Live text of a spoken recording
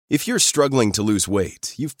If you're struggling to lose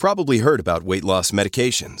weight, you've probably heard about weight loss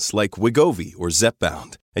medications like Wegovy or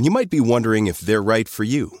Zepbound, and you might be wondering if they're right for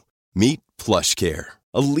you. Meet PlushCare,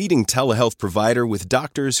 a leading telehealth provider with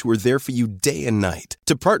doctors who are there for you day and night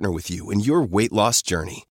to partner with you in your weight loss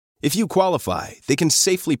journey. If you qualify, they can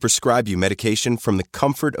safely prescribe you medication from the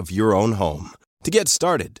comfort of your own home. To get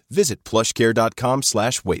started, visit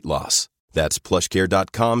plushcare.com/weightloss. That's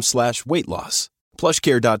plushcare.com/weightloss.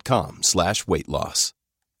 plushcare.com/weightloss.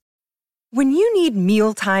 When you need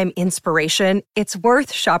mealtime inspiration, it's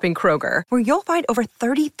worth shopping Kroger, where you'll find over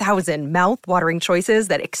 30,000 mouth-watering choices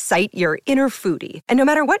that excite your inner foodie. And no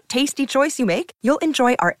matter what tasty choice you make, you'll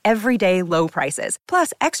enjoy our everyday low prices,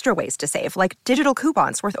 plus extra ways to save, like digital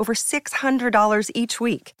coupons worth over $600 each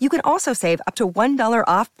week. You can also save up to $1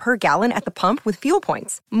 off per gallon at the pump with fuel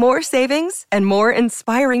points. More savings and more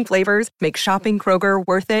inspiring flavors make shopping Kroger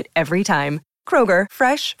worth it every time. Kroger,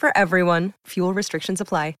 fresh for everyone. Fuel restrictions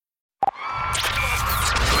apply.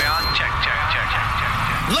 We're on. Check.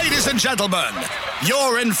 Ladies and gentlemen,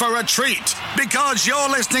 you're in for a treat because you're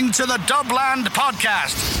listening to the Dubland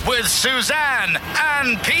Podcast with Suzanne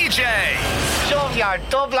and PJ. Shove your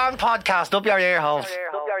Dubland Podcast up your ear holes.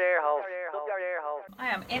 I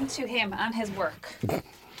am into him and his work.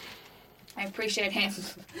 I appreciate him.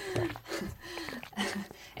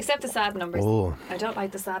 Except the sad numbers. Oh. I don't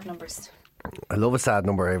like the sad numbers. I love a sad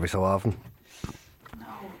number every so often.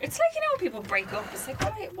 It's like, when people break up. It's like,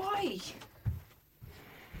 why?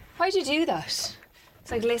 Why'd you do that?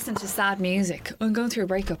 It's like, listen to sad music. I'm going through a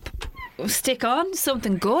breakup. Stick on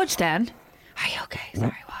something good then. Are you okay?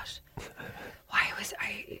 Sorry, what? Why was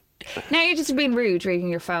I... Now you're just being rude, reading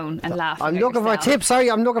your phone and laughing. I'm looking for a tip. Sorry,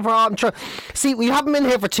 I'm trying. See, we haven't been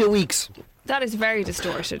here for 2 weeks. That is very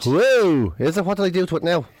distorted. Whoa! Is it? What do I do to it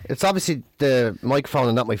now? It's obviously the microphone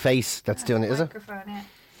and not my face that's doing it, is it? Microphone, yeah.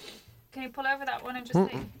 Can you pull over that one and just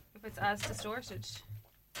see if it's as distorted?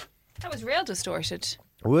 That was real distorted.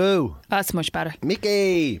 Whoa. That's much better.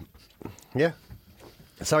 Mickey! Yeah.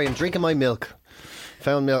 Sorry, I'm drinking my milk.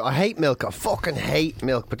 Found milk. I hate milk. I fucking hate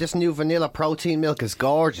milk. But this new vanilla protein milk is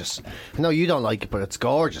gorgeous. I know you don't like it, but it's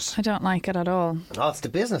gorgeous. I don't like it at all. Oh, it's the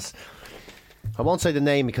business. I won't say the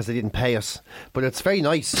name because they didn't pay us, but it's very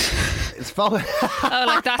nice. It's Oh,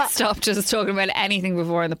 like that stop just talking about anything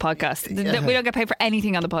before in the podcast. We don't get paid for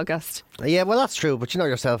anything on the podcast. Yeah, well, that's true, but you know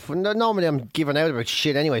yourself. Normally I'm giving out about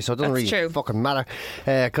shit anyway, so it doesn't really fucking matter.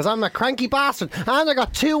 Because I'm a cranky bastard, and I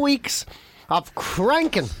got 2 weeks of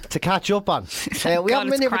cranking to catch up on. We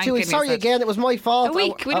haven't been here for 2 weeks. Sorry again, it was my fault. A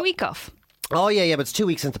week, with a week off. Oh, yeah, but it's 2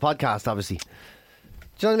 weeks into the podcast, obviously.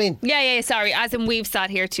 Do you know what I mean? Yeah, sorry. As in, we've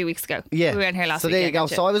sat here 2 weeks ago. Yeah. We weren't here last week. So there you go.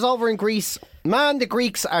 So I was over in Greece. Man, the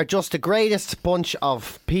Greeks are just the greatest bunch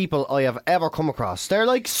of people I have ever come across. They're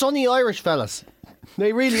like sunny Irish fellas.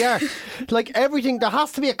 They really are. Like everything, there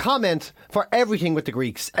has to be a comment for everything with the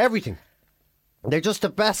Greeks. Everything. They're just the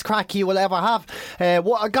best crack you will ever have.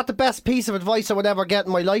 I got the best piece of advice I would ever get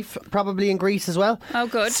in my life, probably in Greece as well. Oh,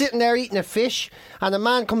 good. Sitting there eating a fish, and a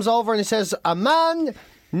man comes over and he says, "A man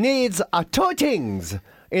needs two things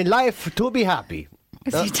in life to be happy."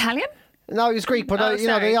 Is he Italian? No, he's Greek, but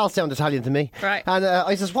they all sound Italian to me. Right. And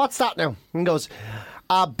I says, "What's that now?" And he goes,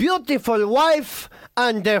 "A beautiful wife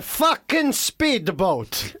and a fucking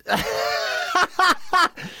speedboat."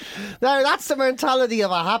 Now, that's the mentality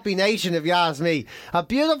of a happy nation, if you ask me. A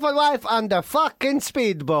beautiful wife and a fucking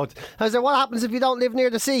speedboat. I said, "What happens if you don't live near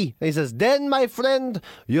the sea?" And he says, "Then, my friend,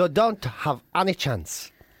 you don't have any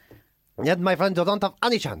chance." Yet, my friend, you don't have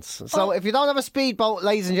any chance. So if you don't have a speedboat,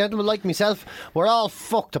 ladies and gentlemen, like myself, we're all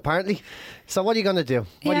fucked apparently. So what are you going to do?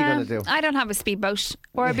 What are you going to do? I don't have a speedboat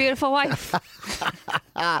or a beautiful wife.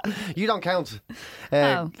 You don't count.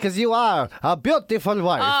 Because you are a beautiful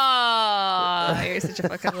wife. Oh, you're such a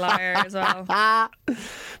fucking liar as well.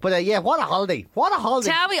 But yeah, what a holiday. What a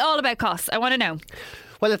holiday. Tell me all about costs. I want to know.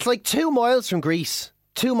 Well, it's like 2 miles from Greece.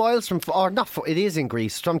 2 miles from, or not, it is in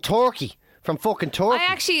Greece, from Turkey. From fucking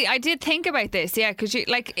Turkey. I did think about this, yeah, because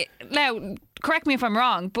now, correct me if I'm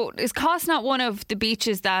wrong, but is Kos not one of the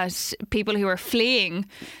beaches that people who are fleeing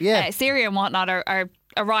Syria and whatnot are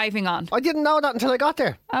arriving on? I didn't know that until I got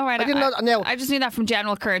there. Oh, right. I didn't know. No. I just knew that from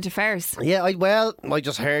general current affairs. Yeah, I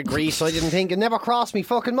just heard Greece, so I didn't think. It never crossed me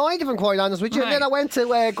fucking mind, if I'm quite honest with you. Right. And then I went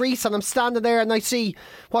to Greece and I'm standing there and I see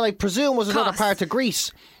what I presume was another part of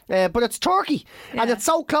Greece. But it's Turkey, and it's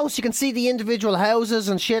so close you can see the individual houses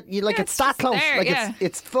and shit. It's that close, there,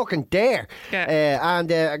 it's fucking there. Yeah.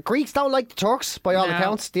 And Greeks don't like the Turks, by all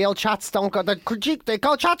accounts. The old chats don't go.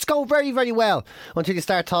 Chats go very, very well until you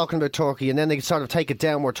start talking about Turkey, and then they sort of take a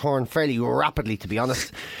downward turn fairly rapidly. To be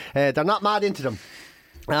honest, they're not mad into them.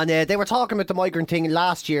 And they were talking about the migrant thing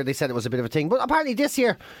last year. They said it was a bit of a thing. But apparently this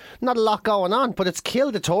year, not a lot going on. But it's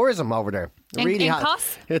killed the tourism over there. It really in has.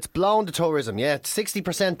 Kos? It's blown the tourism, yeah. It's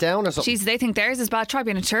 60% down or something. Jeez, they think theirs is bad. Try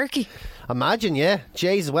being in Turkey. Imagine, yeah.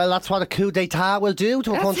 Jeez, well, that's what a coup d'etat will do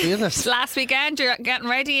to a country, isn't it? Last weekend, you're getting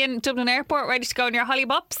ready in Dublin Airport, ready to go on your Holly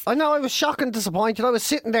Bops. I know, I was shocked and disappointed. I was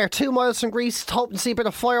sitting there 2 miles from Greece, hoping to see a bit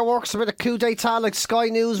of fireworks, a bit of coup d'etat like Sky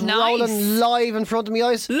News Nice. rolling live in front of my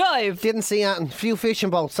eyes. Live. Didn't see anything. Few fishing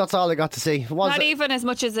boats, that's all I got to see. Not even as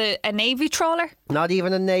much as a Navy trawler. Not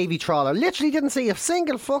even a Navy trawler. Literally didn't see a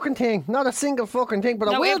single fucking thing. Not a single fucking thing. But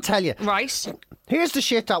I will tell you. Right. Here's the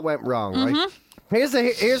shit that went wrong, right?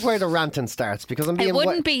 Here's where the ranting starts, because I'm being... It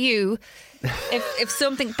wouldn't be you if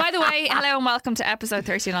something... By the way, hello and welcome to episode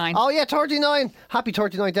 39. Oh yeah, 39. Happy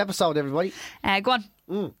 39th episode, everybody. Go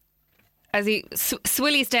on. As he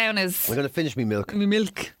swillies down his... I'm going to finish me milk. Me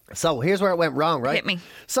milk. So here's where it went wrong, right? Hit me.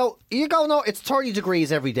 So you go, no, it's 30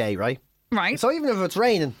 degrees every day, right? Right. So even if it's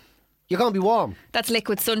raining, you're going to be warm. That's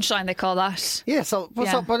liquid sunshine, they call that. Yeah,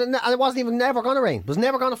 but it wasn't even never going to rain. It was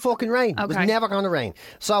never going to fucking rain. It was Okay. never going to rain.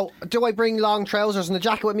 So do I bring long trousers and a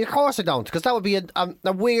jacket with me? Of course I don't, because that would be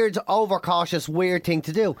a weird, overcautious, weird thing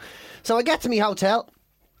to do. So I get to my hotel.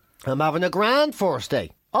 I'm having a grand first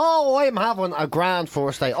day. Oh, I am having a grand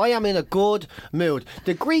first day. I am in a good mood.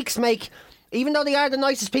 The Greeks make... Even though they are the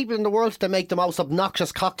nicest people in the world, they make the most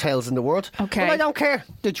obnoxious cocktails in the world. Okay. But I don't care.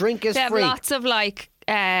 The drink is They have free. lots of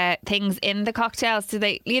things in the cocktails. Do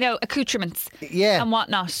they, accoutrements Yeah. and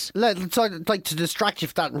whatnot. Like to distract you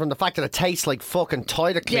from the fact that it tastes like fucking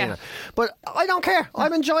toilet cleaner. Yeah. But I don't care.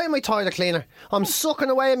 I'm enjoying my toilet cleaner. I'm sucking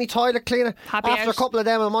away at my toilet cleaner. Happy After out. a couple of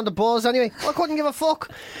them, I'm on the buzz anyway. I couldn't give a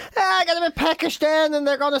fuck. I got a bit peckish then, and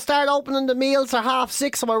they're going to start opening the meals at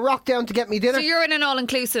 6:30, so I rock down to get me dinner. So you're in an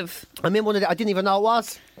all-inclusive. I'm in one of the... I didn't even know it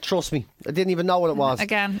was. Trust me. I didn't even know what it was.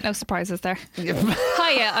 Again, no surprises there.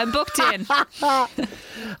 Hiya, I'm booked in.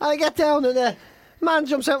 I get down and the man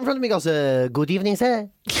jumps out in front of me and goes, good evening, sir.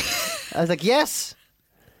 I was like, yes.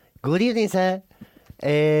 Good evening, sir.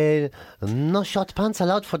 No short pants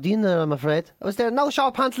allowed for dinner, I'm afraid. I was there, no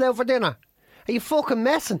short pants allowed for dinner. Are you fucking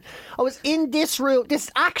messing? I was in this room, this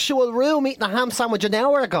actual room, eating a ham sandwich an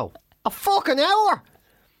hour ago. A fucking hour.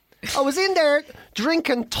 I was in there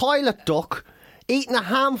drinking toilet duck, eating a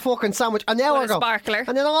ham fucking sandwich an hour What a ago. sparkler.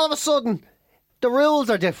 And then all of a sudden, the rules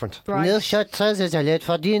are different. Right. No short trousers are late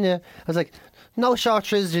for dinner. I was like, no short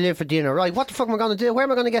trousers are late for dinner. Right, what the fuck am I going to do? Where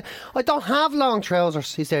am I going to get... I don't have long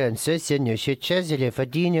trousers. He said, no short trousers are late for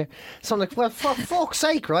dinner. So I'm like, well, for fuck's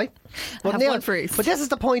sake, right? But have one for each. But this is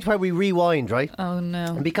the point where we rewind, right? Oh,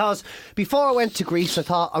 no. Because before I went to Greece, I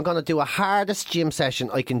thought I'm going to do a hardest gym session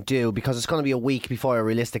I can do, because it's going to be a week before I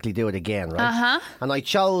realistically do it again, right? Uh-huh. And I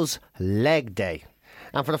chose leg day.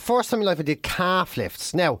 And for the first time in my life, I did calf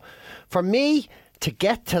lifts. Now, for me to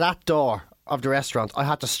get to that door of the restaurant, I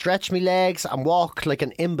had to stretch my legs and walk like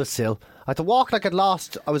an imbecile. I had to walk like I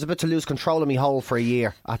was about to lose control of my hole for a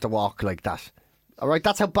year. I had to walk like that. All right,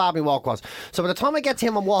 that's how bad my walk was. So by the time I get to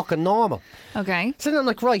him, I'm walking normal. Okay. So then I'm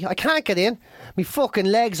like, right, I can't get in. My fucking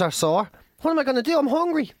legs are sore. What am I going to do? I'm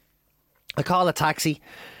hungry. I call a taxi.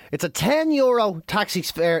 It's a €10 taxi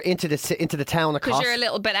fare into the town of Kos. Because you're a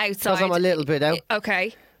little bit outside. Because I'm a little bit out.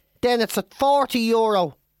 Okay. Then it's a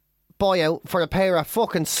 €40 buyout for a pair of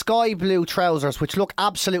fucking sky blue trousers, which look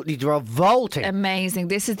absolutely revolting. Amazing.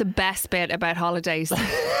 This is the best bit about holidays.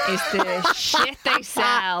 Is the shit they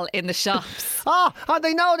sell in the shops. And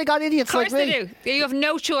they know they got idiots Of course like me. they do. You have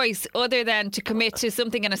no choice other than to commit to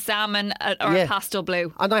something in a salmon or Yeah. a pastel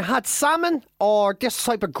blue. And I had salmon or this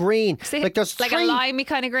type of green. See, like there's like a limey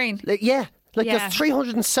kind of green. Yeah. Like Yeah. there's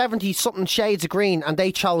 370 something shades of green, and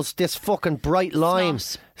they chose this fucking bright lime.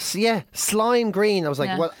 Snot. Yeah, slime green. I was like,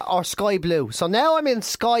 Yeah. well, or sky blue. So now I'm in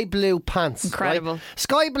sky blue pants. Incredible. Right?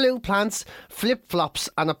 Sky blue pants, flip flops,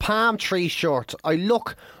 and a palm tree shirt. I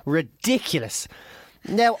look ridiculous.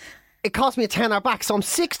 Now, it cost me a tenner back, so I'm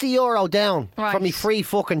 €60 down Right. for me free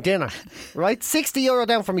fucking dinner. Right? €60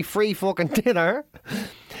 down for me free fucking dinner.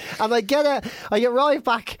 And I arrive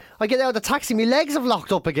back, I get out of the taxi, my legs have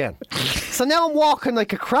locked up again. So now I'm walking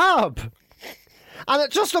like a crab. And it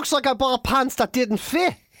just looks like I bought pants that didn't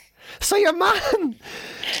fit. So your man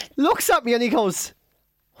looks at me and he goes,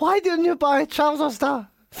 why didn't you buy trousers that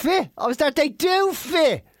fit? I was there, they do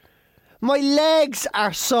fit. My legs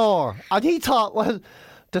are sore. And he thought, well,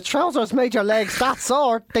 the trousers made your legs that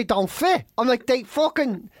sore, they don't fit. I'm like, they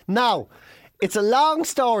fucking... Now, It's a long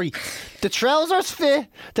story. The trousers fit.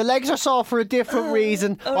 The legs are soft for a different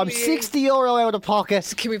reason. I'm €60 out of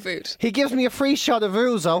pocket. Give me food. He gives me a free shot of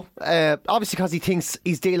Ouzo, obviously because he thinks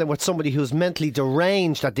he's dealing with somebody who's mentally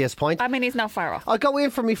deranged at this point. I mean, he's not far off. I go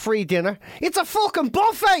in for me free dinner. It's a fucking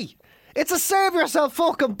buffet. It's a serve yourself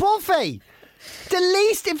fucking buffet. The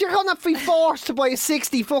least, if you're going to be forced to buy a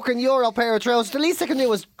 €60 fucking euro pair of trousers, the least they can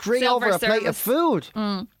do is bring Silver over a plate of service.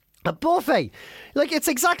 food. A buffet. Like, it's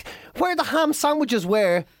exact where the ham sandwiches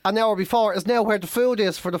were an hour before is now where the food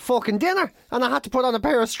is for the fucking dinner. And I had to put on a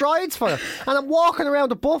pair of strides for it. And I'm walking around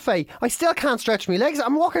the buffet. I still can't stretch my legs.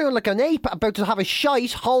 I'm walking around like an ape about to have a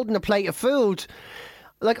shite holding a plate of food.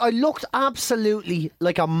 Like, I looked absolutely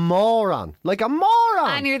like a moron. Like a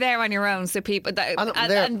moron. And you're there on your own, so people...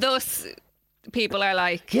 And thus... People are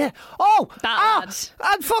like, yeah. Bad.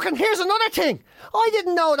 And fucking here's another thing. I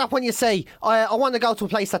didn't know that when you say I want to go to a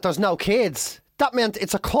place that there's no kids, that meant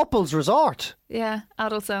it's a couples resort. yeah,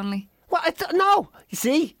 adults only. Well, no. You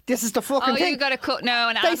see, this is the fucking thing. You got to cut now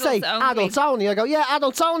and They adults say only. adults only. I go, yeah,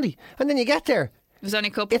 adults only. And then you get there, There's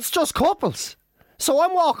only couples. it's just couples. So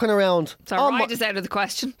I'm walking around. So ride is out of the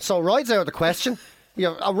question. So rides out of the question.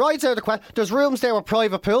 Rides out of the question. There's rooms there with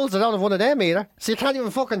private pools. I don't have one of them either. So you can't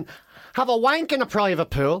even fucking have a wank in a private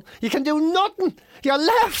pool. You can do nothing. You're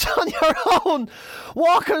left on your own,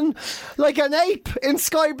 walking like an ape in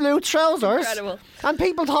sky blue trousers. Incredible. And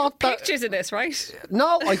people thought that... Pictures of this, right?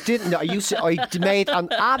 No, I didn't. I made an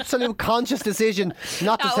absolute conscious decision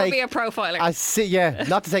not to That take... would be a profiler.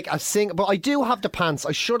 not to take a single... But I do have the pants.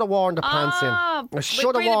 I should have worn the pants in. I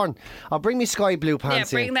should have worn... I'll bring me sky blue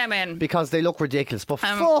pants in. bring them in. Because they look ridiculous. But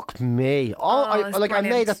fuck me. it's I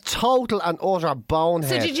made a total and utter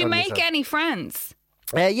bonehead. So did you on make myself. any friends?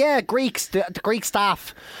 Yeah, Greeks, the Greek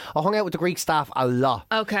staff. I hung out with the Greek staff a lot.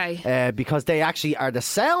 Okay. Because they actually are the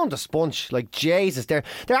soundest bunch. Like, Jesus, they're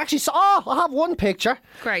actually... I have one picture.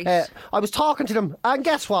 Great. I was talking to them, and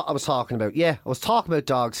guess what I was talking about? Yeah, I was talking about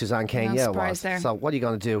dogs, Suzanne Kane. No yeah, I surprise was. there. So what are you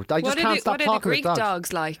going to do? I just What can't stop are the talking Greek about dogs.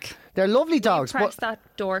 dogs like? They're lovely dogs. Press But,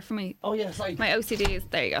 that door for me. oh, yeah, sorry. My OCD is...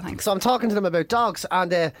 There you go, thanks. So I'm talking to them about dogs,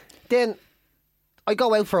 and then... I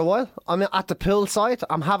go out for a while. I'm at the poolside.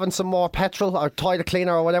 I'm having some more petrol or toilet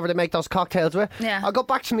cleaner or whatever they make those cocktails with. Yeah. I go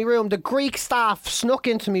back to my room. The Greek staff snuck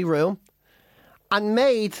into my room and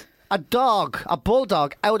made a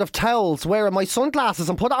bulldog, out of towels wearing my sunglasses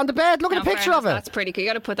and put it on the bed. Look at the picture of it. That's pretty cool. You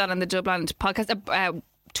got to put that on the Dublin podcast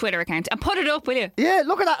Twitter account and put it up, will you? Yeah,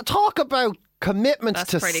 look at that. Talk about commitment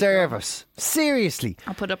That's to pretty service. Seriously.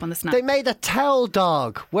 I'll put it up on the snap. They made a towel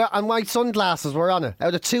dog and my sunglasses were on it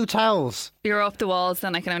out of 2 towels. You're up the walls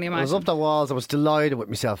then, I can only imagine. I was up the walls. I was delighted with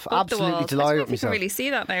myself. Up the Absolutely walls. delighted I don't know with if you can myself. really see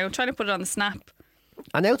that now. I'm trying to put it on the snap.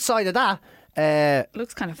 And outside of that, It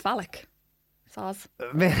looks kind of phallic. Soz.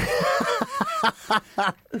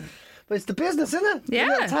 but it's the business, isn't it? Yeah. A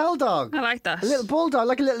little towel dog. I like that. A little bulldog,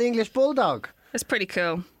 like a little English bulldog. It's pretty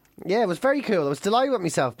cool. Yeah, it was very cool. I was delighted with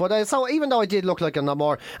myself. But so even though I did look like I'm not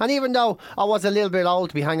more, and even though I was a little bit old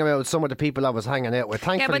to be hanging out with some of the people I was hanging out with, Yeah,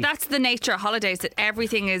 thankfully. but that's the nature of holidays, that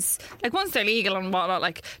everything is, like, once they're legal and whatnot,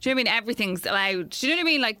 like, do you know what I mean? Everything's allowed. Do you know what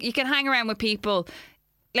I mean? Like, you can hang around with people,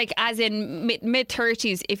 like, as in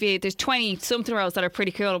mid-30s, if there's 20-something-year-olds that are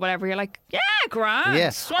pretty cool or whatever, you're like, yeah, grand.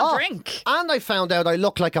 Yes. One drink. And I found out I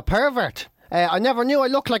look like a pervert. I never knew I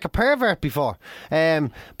looked like a pervert before.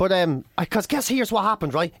 Because guess here's what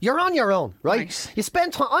happened, right? You're on your own, right? You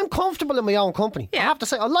spend time... I'm comfortable in my own company. Yeah. I have to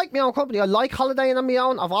say, I like my own company. I like holidaying on my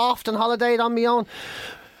own. I've often holidayed on my own.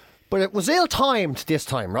 But it was ill-timed this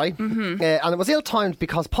time, right? Mm-hmm. And it was ill-timed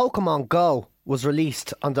because Pokemon Go was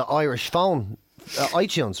released on the Irish phone,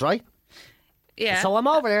 iTunes, right? Yeah. So I'm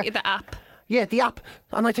over there. The app. Yeah, the app.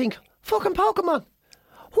 And I think, fucking Pokemon.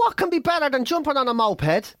 What can be better than jumping on a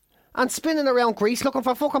moped and spinning around Greece looking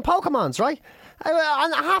for fucking Pokemons, right? And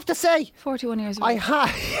I have to say... 41 years old.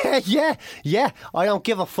 Yeah, I don't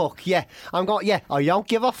give a fuck, I don't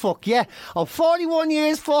give a fuck, I'm 41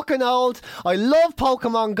 years fucking old, I love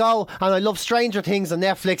Pokemon Go, and I love Stranger Things on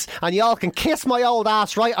Netflix, and y'all can kiss my old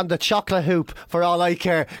ass right on the chocolate hoop for all I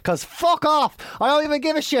care, because fuck off, I don't even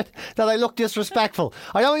give a shit that I look disrespectful,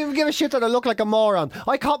 I don't even give a shit that I look like a moron.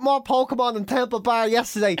 I caught more Pokemon in Temple Bar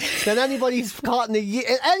yesterday than anybody's caught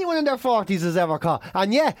anyone in their 40s has ever caught,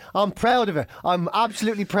 and yeah, I'm proud of it. I'm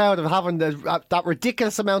absolutely proud of having that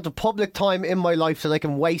ridiculous amount of public time in my life that I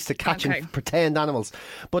can waste at catching pretend animals.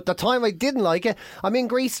 But the time I didn't like it, I'm in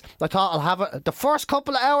Greece. I thought I'll have the first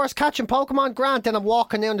couple of hours catching Pokemon, grand. Then I'm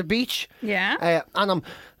walking down the beach. Yeah. And I'm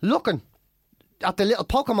looking at the little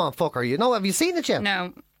Pokemon fucker. You know, have you seen it yet?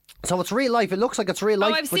 No. So it's real life. It looks like it's real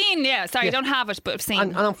life. Oh, I've seen, Sorry, I don't have it, but I've seen.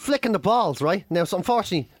 And I'm flicking the balls, right? Now, so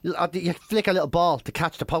unfortunately, you flick a little ball to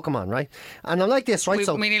catch the Pokemon, right? And I'm like this, right?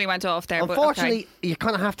 We nearly went off there. Unfortunately, but you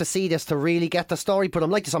kind of have to see this to really get the story, but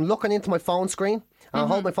I'm like this. I'm looking into my phone screen. And I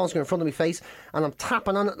hold my phone screen in front of my face and I'm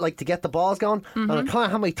tapping on it like to get the balls going. And I kind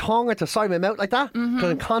of have my tongue at the side of my mouth like that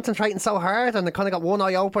because I'm concentrating so hard and I kind of got one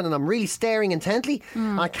eye open and I'm really staring intently.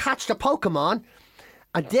 And I catch the Pokemon.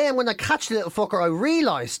 And then when I catch the little fucker, I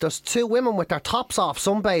realise there's two women with their tops off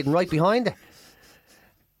sunbathing right behind it.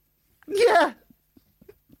 Yeah.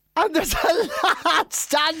 And there's a lad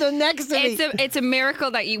standing next to me. It's a miracle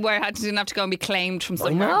that you didn't have to go and be claimed from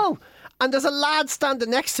somewhere. I know. And there's a lad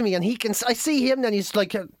standing next to me and I see him and he's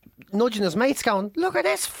like nudging his mates going, look at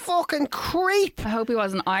this fucking creep. I hope he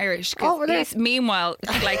wasn't Irish. Over there. He's meanwhile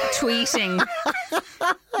like tweeting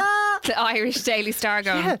the Irish Daily Star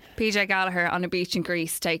going, PJ Gallagher on a beach in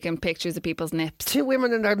Greece taking pictures of people's nips. Two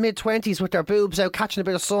women in their mid-20s with their boobs out catching a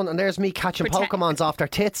bit of sun and there's me catching Pokemons off their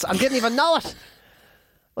tits and didn't even know it.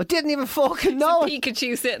 I didn't even fucking know it.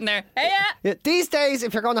 Pikachu sitting there. Hey, yeah. These days,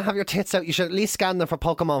 if you're going to have your tits out, you should at least scan them for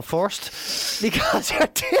Pokemon first. Because your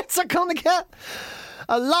tits are going to get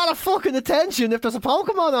a lot of fucking attention if there's a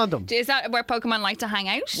Pokemon on them. Is that where Pokemon like to hang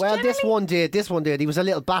out? Well, generally? This one did. He was a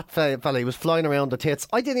little bat fella. He was flying around the tits.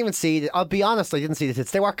 I didn't even see it. I'll be honest, I didn't see the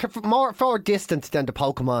tits. They were far distant than the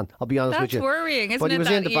Pokemon. I'll be honest with you. That's worrying, isn't but it? He was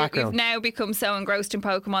in the background. You've now become so engrossed in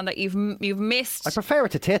Pokemon that you've missed. I prefer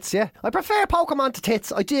it to tits, yeah. I prefer Pokemon to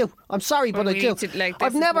tits. I do. I'm sorry, but I do.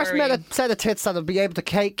 I've never met a set of tits that'll be able to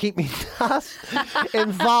keep me that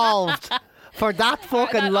involved. For that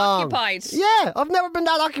fucking long. Occupied. Yeah, I've never been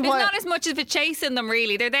that occupied. There's not as much of a chasing them,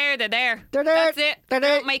 really. They're there. They're there. That's it. They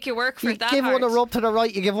don't make you work for you that give hard. one a rub to the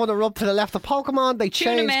right, you give one a rub to the left. The Pokemon, they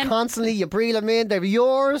change constantly. You breed them in. They're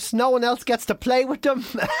yours. No one else gets to play with them.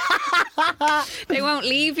 They won't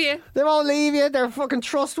leave you. They won't leave you. They're fucking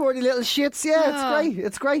trustworthy little shits. Yeah, it's great.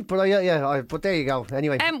 It's great. But but there you go.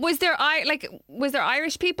 Anyway, was there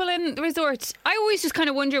Irish people in the resort? I always just kind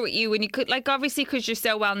of wonder with you when you could, like, obviously because you're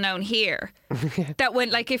so well known here, that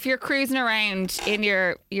when, like, if you're cruising around in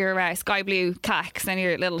your sky blue khakis and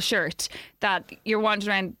your little shirt, that you're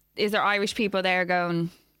wandering around, is there Irish people there going?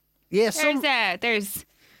 Yeah, there's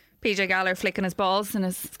PJ Gallagher flicking his balls in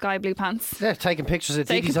his sky blue pants. They're taking pictures of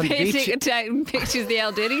ditties on the beach. Taking pictures of the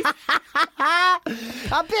old ditties.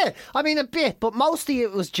 A bit. But mostly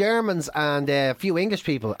it was Germans and a few English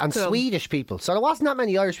people and Swedish people. So there wasn't that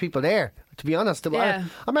many Irish people there, to be honest. I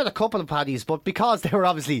met a couple of paddies, but because they were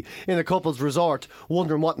obviously in a couple's resort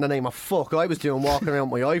wondering what in the name of fuck I was doing walking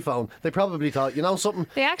around with my iPhone, they probably thought, something.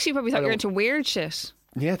 They actually probably thought you were into weird shit.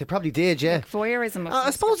 Yeah, they probably did, yeah. Like voyeurism. I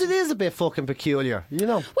suppose it is a bit fucking peculiar,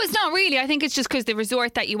 Well, it's not really. I think it's just because the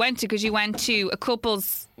resort that you went to, because you went to a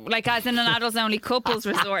couple's, like as in an adults-only couples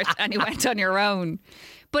resort, and you went on your own.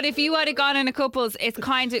 But if you had gone in a couple's, it's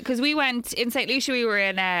kind of... Because we went... In St. Lucia, we were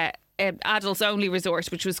in a adults-only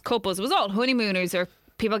resort, which was couples. It was all honeymooners or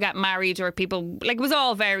people get married or people... Like, it was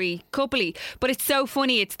all very coupley. But it's so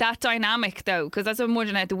funny. It's that dynamic, though, because that's what I'm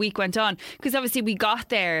wondering how the week went on. Because obviously we got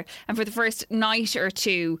there and for the first night or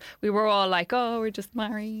two, we were all like, oh, we're just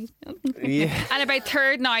married. Yeah. And about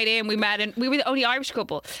third night in, we met and we were the only Irish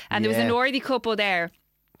couple. And there was a Northern couple there.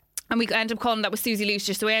 And we ended up calling that was Susie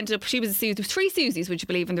Lucia. So we ended up, she was a Susie. There was 3 Susies, would you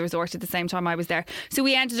believe, in the resort at the same time I was there. So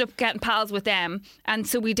we ended up getting pals with them. And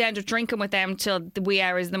so we'd end up drinking with them till the wee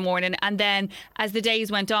hours in the morning. And then as the days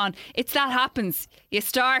went on, that happens. You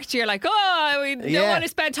start, you're like, oh, we don't want to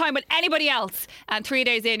spend time with anybody else. And 3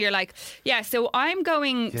 days in, you're like, so I'm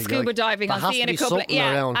going scuba diving. I'll see you in a couple.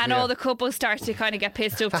 All the couples start to kind of get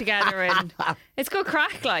pissed up together. And it's good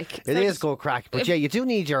crack, like. It is good crack. But you do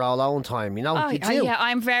need your all own time, you do. Yeah,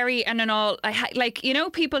 I'm very... And in all,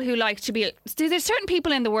 people who like to be... There's certain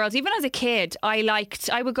people in the world, even as a kid,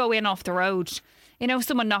 I would go in off the road. If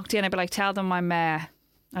someone knocked in, I'd be like, tell them I'm, I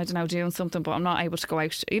don't know, doing something, but I'm not able to go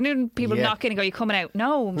out. People knock in and go, you coming out?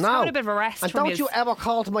 No, I'm just having a bit of a rest. And don't you ever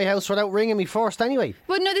call to my house without ringing me first anyway?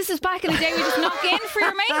 Well, no, this is back in the day. We just knock in for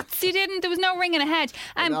your mates. You didn't. There was no ringing ahead.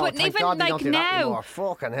 But even God like don't do now,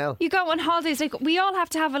 fucking hell. You go on holidays. Like we all have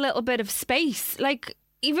to have a little bit of space. Like.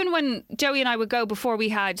 Even when Joey and I would go before we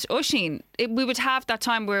had Usheen, we would have that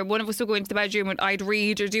time where one of us would go into the bedroom and I'd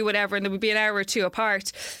read or do whatever, and there would be an hour or two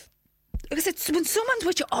apart. Because it's when someone's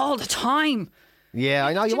with you all the time, Yeah,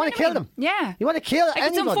 I know. You want to kill them. Yeah. You want to kill Like, it's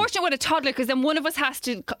anybody. unfortunate with a toddler because then one of us has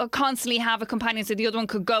to constantly have a companion so the other one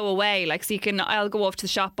could go away. Like, so I'll go off to the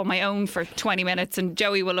shop on my own for 20 minutes and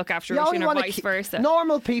Joey will look after You only Roisin or wanna vice versa.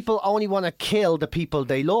 Normal people only want to kill the people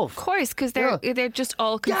they love. Of course, because they're just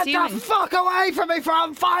all Get consuming. the fuck away from me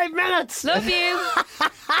for 5 minutes. Love you.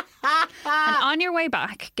 And on your way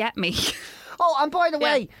back, get me. Oh, and by the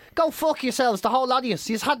way, go fuck yourselves, the whole lot of you.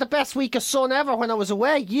 You've had the best week of sun ever when I was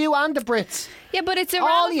away. You and the Brits. Yeah, but it's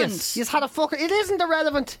All of irrelevant. you've had a fucking... It isn't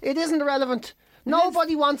irrelevant. It isn't irrelevant.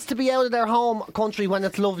 Nobody wants to be out of their home country when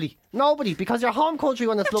it's lovely. Nobody, because your home country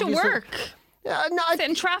when it's You have lovely... to is work. no, Sit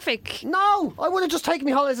in traffic. No, I would have just taken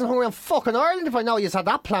me holidays and hung around fucking Ireland if I know you had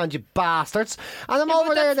that planned, you bastards. And I'm Yeah, over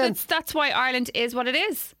but there then. that's why Ireland is what it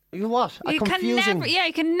is. You what? A You confusing...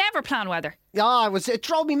 can never plan weather. Yeah, it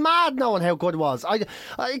drove me mad knowing how good it was.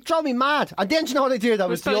 It drove me mad. And then do you know what I did? I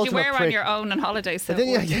was the Suppose you ultimate were prick. on your own on holiday. So And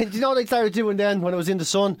then, do you know what I started doing then when I was in the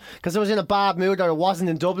sun? Because I was in a bad mood or I wasn't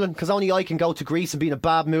in Dublin. Because only I can go to Greece and be in a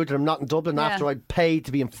bad mood and I'm not in Dublin after I'd paid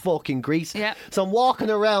to be in fucking Greece. Yeah. So I'm walking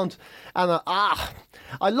around and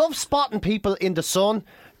I love spotting people in the sun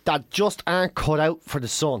that just aren't cut out for the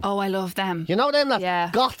sun. Oh, I love them. You know them that Yeah.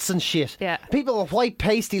 goths and shit. Yeah. People with white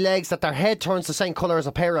pasty legs that their head turns the same colour as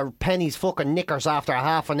a pair of pennies fucking knickers after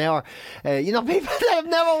half an hour. You know, people that have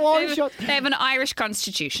never worn shut. They have an Irish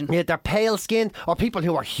constitution. Yeah, they're pale skinned or people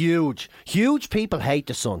who are huge. Huge people hate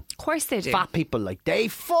the sun. Of course they do. Fat people, like, they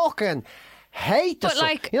fucking hate the But, sun.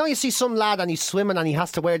 like- You know, you see some lad and he's swimming and he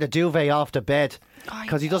has to wear the duvet off the bed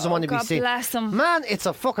because he doesn't want to be God seen. bless him. Man, it's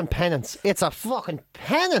a fucking penance. It's a fucking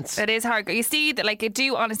penance. It is hard. You see, that like, it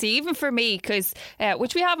do honestly, even for me, because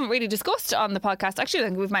which we haven't really discussed on the podcast. Actually, I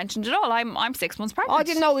think we've mentioned it all. I'm 6 months pregnant. Oh, I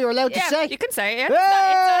didn't know we were allowed to Yeah, say. you can say it.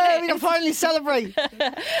 Hey, we It's can finally celebrate.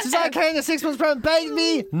 Suzanne Kane, the 6 months pregnant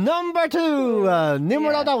baby, number 2,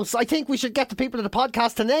 numero dos. I think we should get the people of the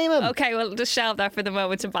podcast to name him. Okay, well, just shelve that for the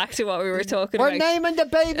moment and back to what we were talking We're about. naming the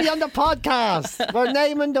baby on the podcast. We're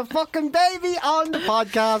naming the fucking baby on the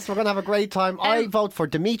podcast. We're going to have a great time. I vote for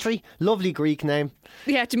Dimitri. Lovely Greek name.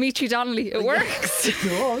 Yeah, Dimitri Donnelly. It works.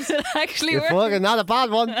 It actually You're works. fucking not a bad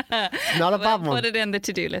one. Not a bad one. Put it in the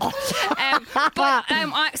to-do list.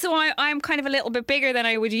 I'm kind of a little bit bigger than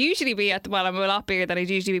I would usually be well, I'm a lot bigger than I'd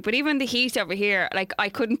usually be. But even the heat over here, like, I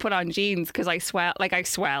couldn't put on jeans because I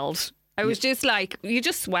swelled. I was just like, you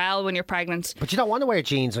just swell when you're pregnant. But you don't want to wear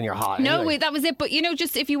jeans when you're hot. No, anyway. wait, that was it. But, you know,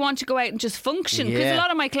 just if you want to go out and just function, because Yeah. a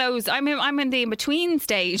lot of my clothes, I'm in the in-between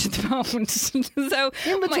stage at the moment. So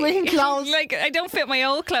In-between clothes? Like, I don't fit my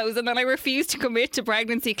old clothes, and then I refuse to commit to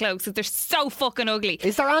pregnancy clothes because they're so fucking ugly.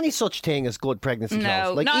 Is there any such thing as good pregnancy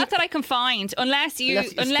No, clothes? not that I can find. Unless you're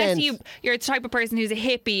the type of person who's a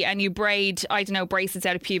hippie and you braid, I don't know, bracelets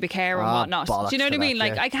out of pubic hair and whatnot. bollocks Do you know what I for mean?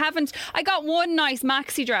 that, Like, yeah. I got one nice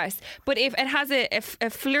maxi dress, but if it has a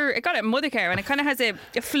fleur, I got it at Mothercare, and it kind of has a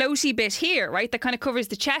floaty bit here, right, that kind of covers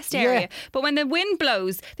the chest area. Yeah. But when the wind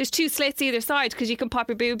blows, there's 2 slits either side because you can pop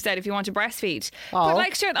your boobs out if you want to breastfeed. But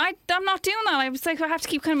like, sure, I'm not doing that. I was like, I have to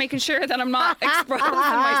keep kind of making sure that I'm not exposing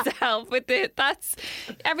myself with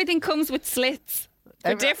everything comes with slits.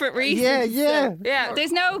 For different reasons. Yeah. So, yeah,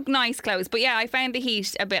 there's no nice clothes. But yeah, I found the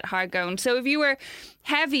heat a bit hard going. So if you were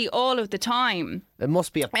heavy all of the time, It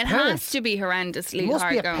must be a it penance. has to be horrendously It must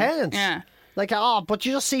hard be a going. penance. Yeah. Like, but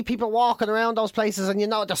you just see people walking around those places and you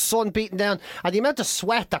know the sun beating down and the amount of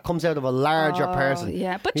sweat that comes out of a larger person.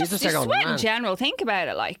 Yeah, but You just there sweat going, in "Man." general. Think about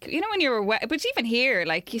it. Like, you know, when you're wet, but even here,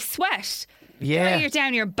 like, you sweat. Yeah. You're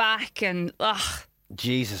down your back and, ugh.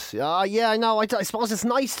 Jesus. Oh, yeah, I know. I suppose it's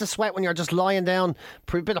nice to sweat when you're just lying down,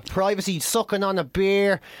 a bit of privacy, sucking on a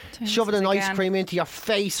beer, shoving an ice again. cream into your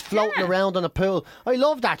face, floating Yeah. around on a pool. I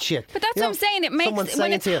love that shit. But that's You what know, I'm saying. It makes- someone when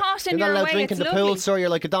saying it's to you, hot and you're not you're allowed away, drinking it's the pool, lovely. sir. You're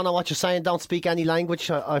like, I don't know what you're saying. Don't speak any language.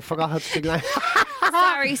 I forgot how to speak language.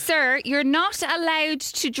 Sorry, sir, you're not allowed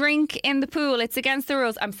to drink in the pool. It's against the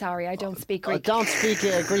rules. I'm sorry, I don't speak I Greek. don't speak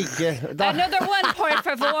Greek. Yeah. Another one, por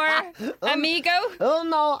favor, amigo. Oh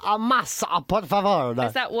no, a massa, por favor.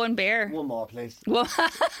 Is that one beer? One more, please. Well,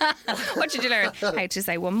 what did you learn? How to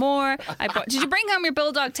say one more. Did you bring home your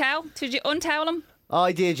bulldog towel? Did you untowel him? Oh,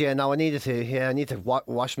 I did, yeah. No, I needed to. Yeah, I need to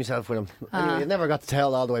wash myself with him. Anyway, I never got the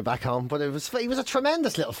towel all the way back home, but he was a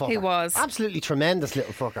tremendous little fucker. He was. Absolutely tremendous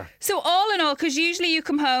little fucker. So all in all, because usually you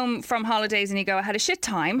come home from holidays and you go, I had a shit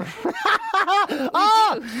time.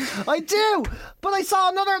 I do. But I saw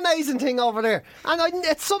another amazing thing over there. And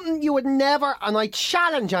it's something you would never, and I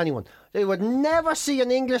challenge anyone, they would never see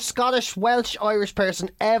an English, Scottish, Welsh, Irish person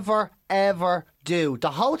ever do.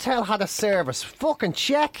 The hotel had a service. Fucking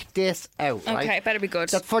check this out, right? Okay, it better be good.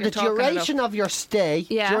 That for You're the talking it up. duration of your stay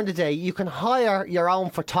during the day, you can hire your own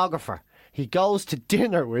photographer. He goes to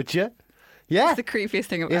dinner with you. Yeah. It's the creepiest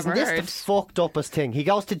thing I've Isn't ever this heard. the fucked uppest thing? He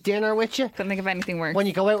goes to dinner with you. Couldn't think of anything worse. When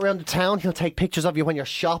you go out around the town, he'll take pictures of you when you're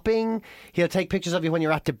shopping. He'll take pictures of you when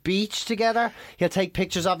you're at the beach together. He'll take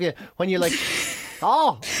pictures of you when you're like,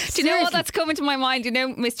 oh, Do you know what seriously? that's coming to my mind? You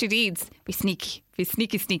know Mr. Deeds? Be sneaky. Be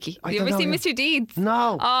sneaky. Have you don't ever seen know Mr. Deeds?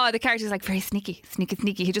 No. Oh, the character's like very sneaky.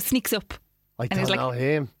 He just sneaks up. I and he's don't like- know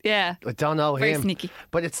him. Yeah. I don't know Very him. sneaky.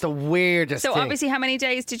 But it's the weirdest So thing. obviously, how many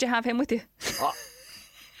days did you have him with you?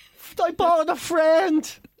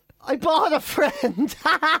 I bought a friend.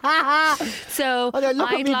 So Oh, yeah,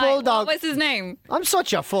 look at I'd me like, bulldog. What was his name? I'm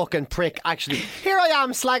such a fucking prick, actually. Here I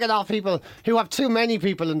am slagging off people who have too many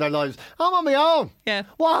people in their lives. I'm on my own. Yeah.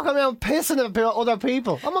 Walking around pissing about other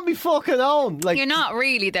people. I'm on my fucking own. Like, You're not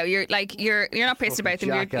really though. You're not pissed about them.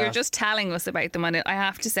 You're jackass. just telling us about them, and I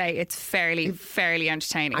have to say it's fairly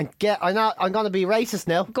entertaining. I'm going to be racist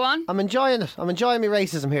now. Go on. I'm enjoying it. I'm enjoying my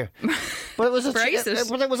racism here. But it was a Racist?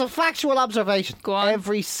 But it was a factual observation. Go on.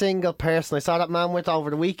 Every single person I saw that man with over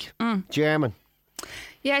the week, German.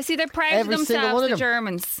 Yeah, see, they're proud Every of single one themselves, of the them.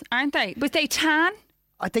 Germans, aren't they? But they tan.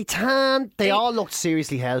 They tan. They all looked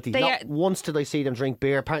seriously healthy. They Not are- once did I see them drink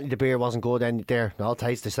beer. Apparently the beer wasn't good. And they all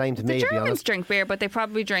taste the same to me, The to be Germans honest. drink beer, but they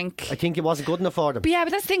probably drink. I think it wasn't good enough for them. But yeah,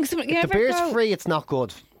 but that's the thing. So you The never beer's go. free, it's not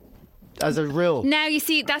good. As a rule. Now, you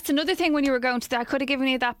see, that's another thing when you were going to that. I could have given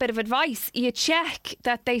you that bit of advice. You check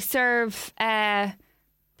that they serve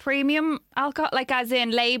premium alcohol, like as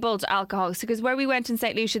in labelled alcohol. Because where we went in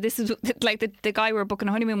St. Lucia, this is like the guy we were booking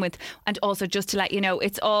a honeymoon with. And also, just to let you know,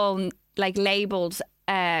 it's all like labelled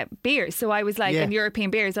beers. So I was like, Yeah. and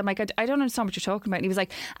European beers. I'm like, I don't understand what you're talking about. And he was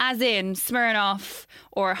like, as in Smirnoff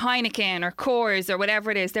or Heineken or Coors or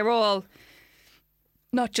whatever it is. They're all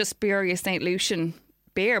not just Burious St. Lucian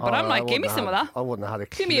beer. But I'm like, give me some of that. I wouldn't have had a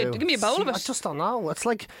clue. Give me a bowl of it. I just don't know. It's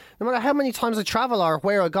like, no matter how many times I travel or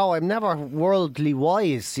where I go, I'm never worldly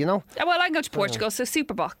wise, you know? Well, I can go to Portugal, so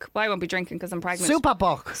Superboc. Well, I won't be drinking because I'm pregnant.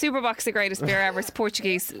 Superboc. Superboc's the greatest beer ever. It's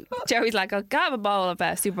Portuguese. Joey's like, I'll have a bowl of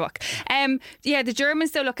Superboc. Yeah, the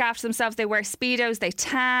Germans, they look after themselves. They wear Speedos, they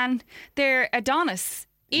tan. They're Adonis,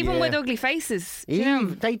 even Yeah. with ugly faces. Do you know?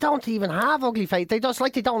 They don't even have ugly faces. They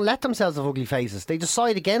don't let themselves have ugly faces. They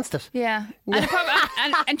decide against it. Yeah.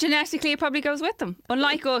 And genetically, it probably goes with them.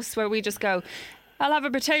 Unlike us, where we just go, I'll have a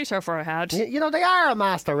potato for a head. You know, they are a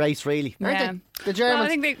master race, really, aren't Yeah. they? The Germans. Well, I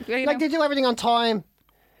think they they do everything on time.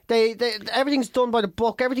 They everything's done by the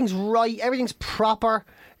book. Everything's right. Everything's proper.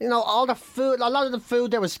 You know, all the food. A lot of the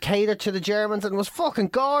food there was catered to the Germans, and it was fucking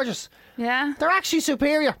gorgeous. Yeah. They're actually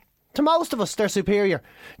superior. To most of us, they're superior.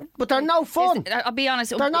 But they're no fun. I'll be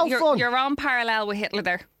honest. They're no fun. You're on parallel with Hitler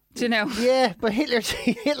there. Do you know? Yeah, but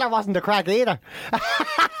Hitler wasn't a crack either.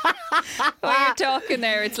 While you're talking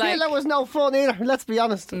there, it's like, Hitler was no fun either, let's be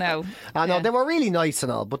honest. no. I know, Yeah. they were really nice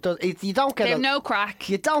and all, but you don't get They have no crack.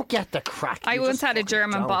 You don't get the crack. I You once just had a fucking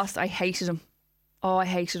German don't. boss. I hated him. Oh, I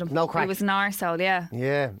hated him. No crack. He was an arsehole, yeah.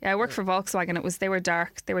 Yeah. Yeah, I worked for Volkswagen. They were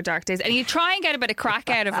dark days. And you try and get a bit of crack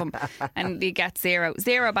out of them, and you get zero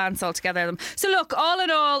band altogether out of them. So look, all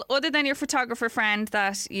in all, other than your photographer friend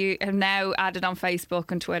that you have now added on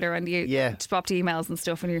Facebook and Twitter, and you swapped emails and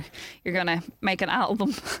stuff, and you're gonna make an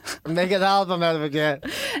album. Make an album out of it, yeah.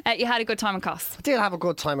 You had a good time in Coss. I did have a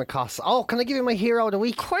good time at Coss. Oh, can I give you my hero of the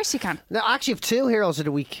week? Of course you can. No, I actually have two heroes of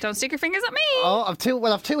the week. Don't stick your fingers at me. Oh, I've two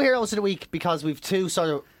heroes of the week because we've two sort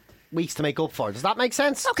of weeks to make up for. Does that make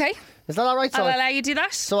sense? Okay. Is that all right? I'll allow you to do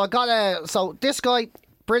that. So I got so this guy,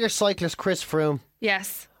 British cyclist Chris Froome.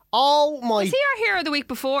 Yes. Oh my! Was he our hero of the week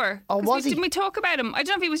before? Oh, 'Cause was he? Didn't we talk about him? I don't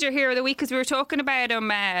know if he was your hero of the week because we were talking about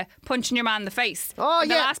him punching your man in the face. Oh, in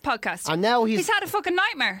the yeah. last podcast. And now he's had a fucking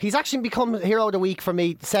nightmare. He's actually become hero of the week for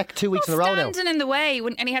me 2 weeks in a row now. Standing in the way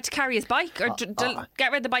and he had to carry his bike or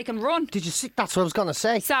get rid of the bike and run. Did you see? That's what I was going to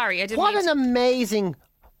say. Sorry, I didn't. What mean an amazing,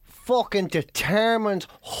 fucking determined,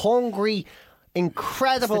 hungry,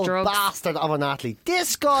 incredible It's the drugs. bastard of an athlete.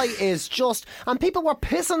 This guy is just, and people were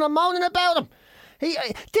pissing and moaning about him.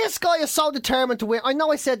 This guy is so determined to win. I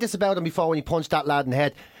know I said this about him before when he punched that lad in the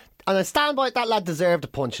head. And I stand by it, that lad deserved a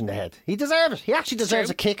punch in the head. He deserved it. He actually deserves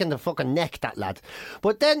true. a kick in the fucking neck, that lad.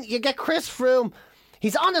 But then you get Chris Froome.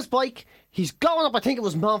 He's on his bike. He's going up, I think it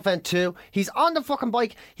was Mont Ventoux. He's on the fucking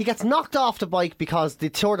bike. He gets knocked off the bike because the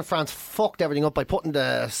Tour de France fucked everything up by putting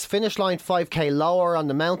the finish line 5k lower on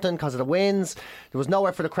the mountain because of the winds. There was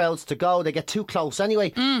nowhere for the crowds to go. They get too close.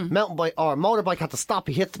 Anyway, mountain bike or motorbike had to stop.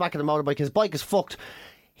 He hits the back of the motorbike. His bike is fucked.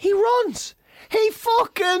 He runs. He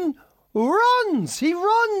fucking runs. He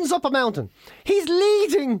runs up a mountain. He's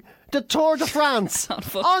leading the Tour de France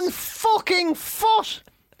on fucking foot.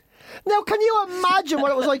 Now, can you imagine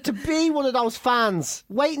what it was like to be one of those fans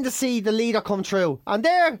waiting to see the leader come through? And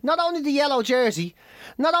there, not only the yellow jersey,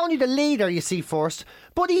 not only the leader you see first,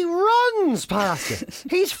 but he runs past it.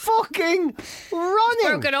 He's fucking running.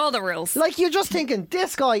 Broken all the rules. Like, you're just thinking,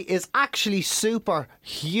 this guy is actually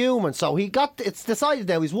superhuman. So it's decided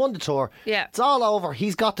now, he's won the tour. Yeah. It's all over.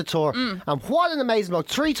 He's got the tour. And what an amazing bloke.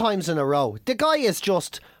 3 times in a row. The guy is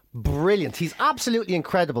just brilliant. He's absolutely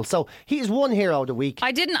incredible. So he's one hero of the week. I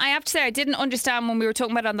have to say, I didn't understand when we were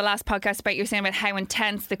talking about it on the last podcast about you saying about how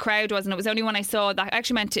intense the crowd was, and it was only when I saw that I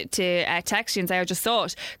actually meant to text you and say I just saw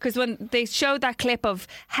it, because when they showed that clip of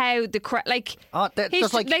how the crowd,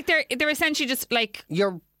 they're essentially just like,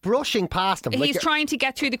 you're brushing past him. He's trying to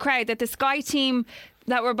get through the crowd that the Sky team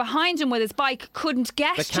that were behind him with his bike couldn't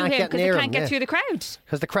get to him because they can't get through the crowd.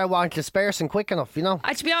 Because the crowd weren't dispersing quick enough, you know.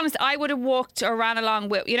 To be honest, I would have walked or ran along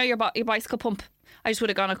with, you know, your bicycle pump. I just would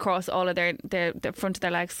have gone across all of the front of their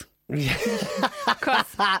legs. But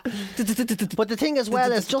the thing as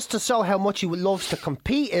well is, just to show how much he loves to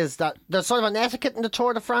compete, is that there's sort of an etiquette in the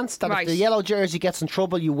Tour de France that if the yellow jersey gets in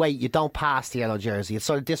trouble, you wait, you don't pass the yellow jersey. It's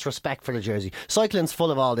sort of disrespect for the jersey. Cycling's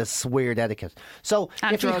full of all this weird etiquette. So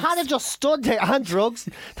if drugs. he had just stood there, and drugs,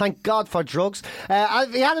 thank God for drugs,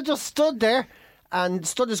 if he had just stood there and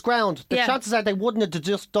stood his ground, the chances are they wouldn't have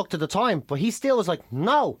just stuck to the time. But he still was like,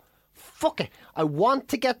 no, fuck it, I want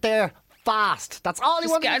to get there fast. That's all he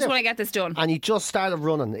wanted to do. I just want to get this done. And he just started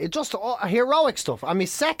running. It just heroic stuff. I mean,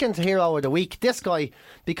 second hero of the week, this guy,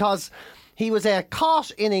 because he was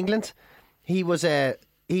caught in England. He bought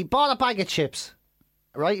a bag of chips,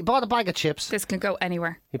 right? He bought a bag of chips. This can go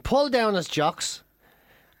anywhere. He pulled down his jocks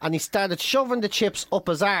and he started shoving the chips up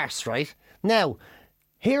his arse, right? Now,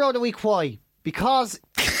 hero of the week, why? Because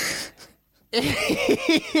hero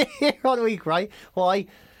of the week, right? Why?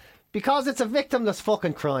 Because it's a victimless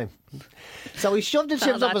fucking crime. So he shoved the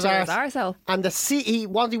chips up his arse, and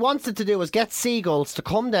what he wanted to do was get seagulls to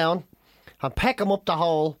come down and peck him up the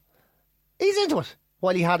hole. He's into it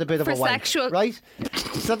while he had a bit of a wank, right?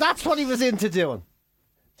 So that's what he was into doing.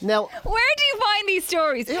 Now, where do you find these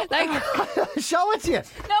stories? Like, show it to you.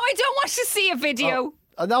 No, I don't want to see a video.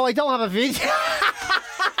 No, I don't have a video.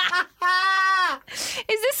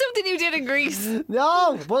 Is this something you did in Greece?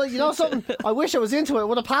 No. Well, you know something? I wish I was into it. It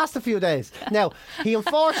would have passed a few days. Now, he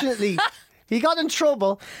unfortunately, he got in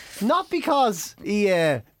trouble, not because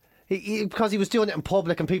because he was doing it in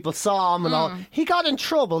public and people saw him and all. He got in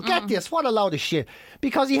trouble. Get this, what a load of shit.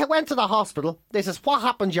 Because he went to the hospital. They says, what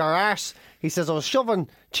happened to your arse? He says, I was shoving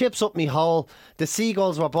chips up me hole. The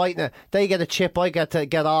seagulls were biting it. They get a chip, I get to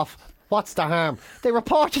get off. What's the harm? They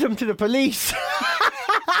reported him to the police.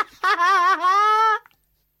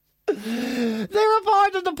 They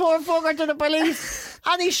reported the poor fucker to the police,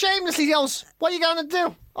 and he shamelessly goes, what are you going to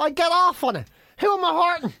do? I get off on it. Who am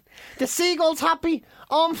I hurting? The seagull's happy.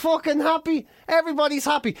 I'm fucking happy. Everybody's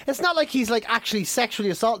happy. It's not like he's like actually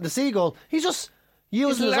sexually assaulting the seagull. He's just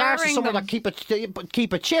using his arse as someone to keep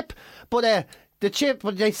a chip. But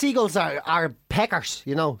the seagulls are peckers,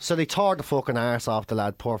 you know, so they tore the fucking arse off the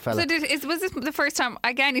lad, poor fella. So was this the first time?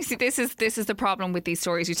 Again, you see, this is the problem with these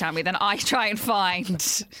stories you tell me. Then I try and find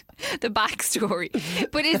the backstory.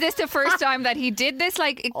 But is this the first time that he did this?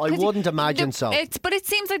 Like, I wouldn't imagine so. But it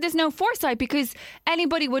seems like there's no foresight, because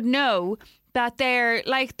anybody would know that they're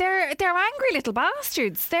angry little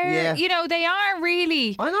bastards. You know, they are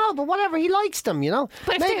really. I know, but whatever, he likes them, you know.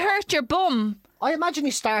 But if they hurt your bum, I imagine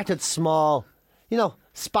he started small. You know,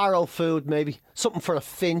 sparrow food maybe, something for a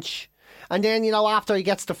finch. And then, you know, after he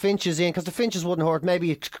gets the finches in, because the finches wouldn't hurt,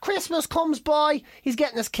 maybe Christmas comes by, he's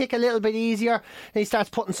getting his kick a little bit easier, and he starts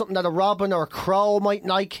putting something that a robin or a crow might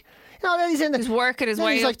like. You know, then he's working his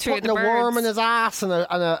way up through the birds. He's like putting a worm in his ass, and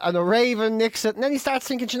a raven nicks it, and then he starts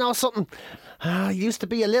thinking, you know something, used to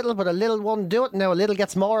be a little, but a little won't do it. Now a little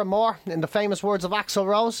gets more and more, in the famous words of Axl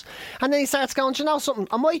Rose. And then he starts going, you know something,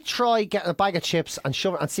 I might try getting a bag of chips and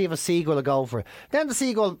shove it and see if a seagull will go for it. Then the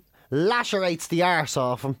seagull lacerates the arse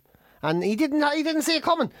off him, and he didn't see it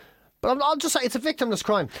coming. But I'll just say it's a victimless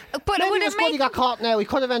crime. But maybe it was good he got caught now. He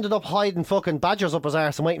could have ended up hiding fucking badgers up his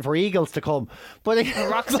arse and waiting for eagles to come. But a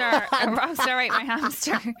rockstar ate my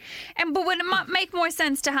hamster. But would it make more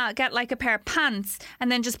sense to get like a pair of pants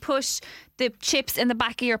and then just push the chips in the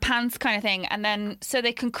back of your pants kind of thing, and then so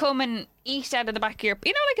they can come and eat out of the back of your,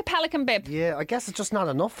 you know, like a pelican bib. Yeah, I guess it's just not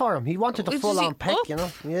enough for him. He wanted the Is full he on peck, up you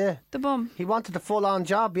know. Yeah. the bum? He wanted the full on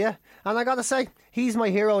job, yeah. And I gotta say, he's my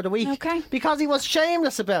hero of the week. Okay. Because he was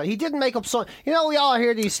shameless about it. He didn't make up some. You know, we all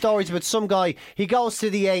hear these stories about some guy. He goes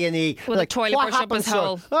to the A&E. With a toilet what brush up happened, his sir?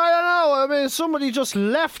 hole. I don't know. I mean, somebody just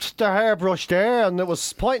left the hairbrush there, and it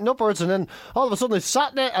was pointing upwards, and then all of a sudden it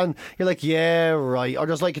sat there, and you're like, yeah, right. Or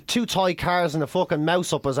there's like 2 toy cars and a fucking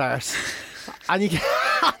mouse up his arse. And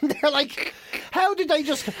and they're like, how did they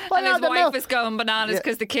just... And his wife is going bananas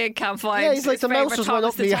because the kid can't find Yeah, he's like, his the mouse favourite was went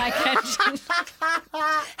Thomas up the me. Tank Engine.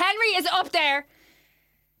 Henry is up there.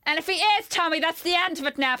 And if he is, Tommy, that's the end of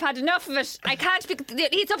it now. I've had enough of it. I can't be...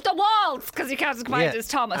 He's up the walls because he can't find his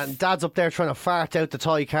Thomas. And Dad's up there trying to fart out the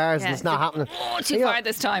toy cars, and it's not happening. Oh, too far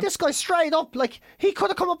this time. This guy straight up, like, he could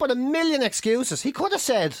have come up with a million excuses. He could have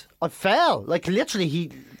said, I fell. Like,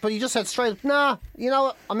 literally, but he just said straight up, nah, you know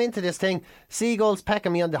what, I'm into this thing. Seagulls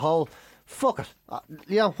pecking me on the hole. Fuck it.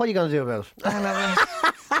 You know, what are you going to do about it? I love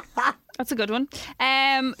it. That's a good one.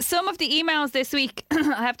 Some of the emails this week, I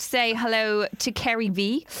have to say hello to Kerry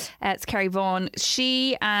V. It's Kerry Vaughan.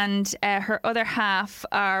 She and her other half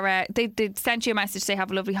are, they sent you a message to say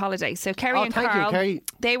have a lovely holiday. So Kerry and thank you, Carl, Kerry.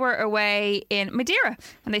 they were away in Madeira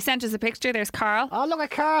and they sent us a picture. There's Carl. Oh, look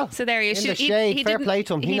at Carl. So there he is. In the shade. Fair didn't- play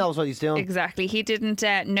to him. He knows what he's doing. Exactly. He didn't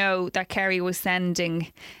know that Kerry was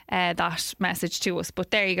sending that message to us.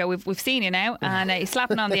 But there you go. We've seen you now. And he's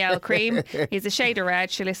slapping on the old cream. He's a shade of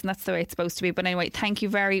red. Sure, listen, that's the way it's supposed to be. But anyway, thank you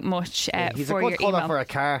very much He's for a good your colour email. for a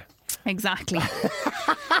car. Exactly.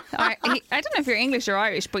 I don't know if you're English or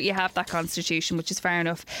Irish, but you have that constitution, which is fair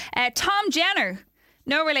enough. Tom Jenner,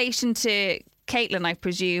 no relation to Caitlin, I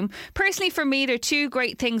presume. Personally, for me, there are 2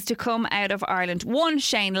 great things to come out of Ireland. 1,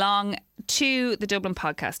 Shane Long. 2, the Dublin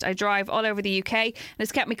podcast. I drive all over the UK and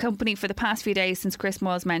it's kept me company for the past few days since Chris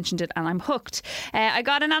Moyles mentioned it, and I'm hooked. I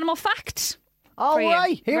got an animal fact. All for you.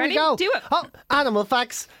 right, here Ready? we go. Do it. Oh, animal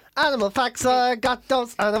facts. Animal facts. I got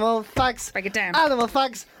those animal facts. Break it down. Animal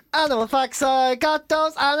facts. Animal facts. I got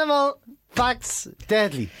those animal facts.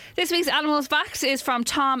 Deadly. This week's animal fact is from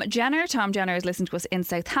Tom Jenner. Tom Jenner is listening to us in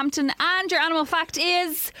Southampton, and your animal fact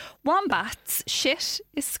is wombat's shit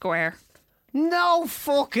is square. No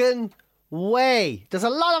fucking way. There's a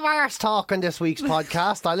lot of arse talk in this week's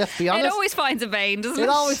podcast. Let's be honest. It always finds a vein, doesn't it? It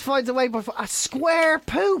always finds a way, but for a square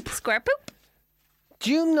poop. Square poop.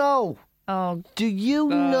 Do you know? Oh, Do you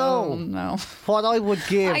know no. what I would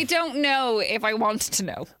give? I don't know if I want to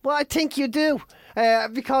know. Well, I think you do.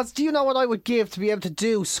 Because do you know what I would give to be able to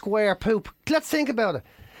do square poop? Let's think about it.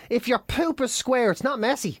 If your poop is square, it's not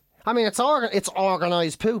messy. I mean, it's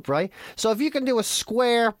organised poop, right? So if you can do a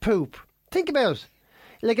square poop, think about it.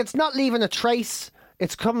 Like, it's not leaving a trace.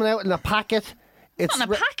 It's coming out in a packet. It's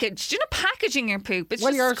not a package. You're not packaging your poop. It's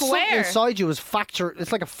well, just something square. inside you is factor.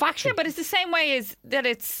 It's like a factory. Yeah, but it's the same way as that.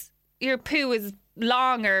 It's your poo is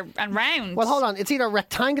long and round. Well, hold on. It's either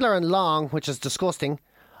rectangular and long, which is disgusting,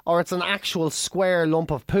 or it's an actual square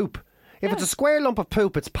lump of poop. If it's a square lump of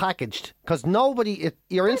poop, it's packaged because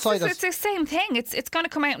you're inside. It's the same thing. It's going to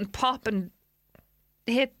come out and pop and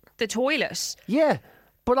hit the toilet. Yeah,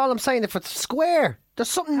 but all I'm saying, if it's square, there's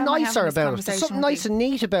something How am I nicer having this about it. There's conversation something with nice you? and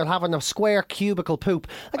neat about having a square cubicle poop.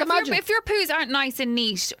 Like, imagine If your poos aren't nice and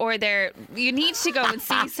neat, or you need to go and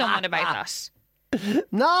see someone about that.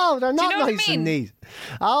 No, they're not know what I nice mean? and neat.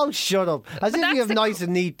 Oh, shut up! As if that's you have the nice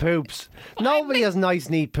and neat poops. Nobody has nice,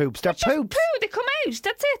 neat poops. They're Just poops. poo, they come out.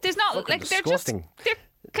 That's it. There's not Fucking like disgusting. they're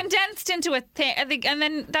condensed into a thing, and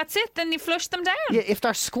then that's it. Then you flush them down. Yeah, if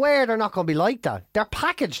they're square, they're not going to be like that. They're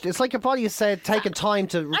packaged. It's like your body has said, taking time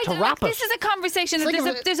to wrap it. This is a conversation. It's That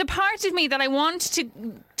like there's a part of me that I want to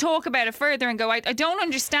talk about it further and go, I don't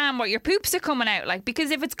understand what your poops are coming out like, because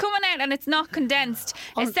if it's coming out and it's not condensed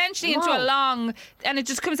essentially into a no. long, and it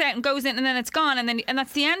just comes out and goes in and then it's gone and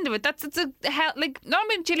that's the end of it. It's a hell, like, not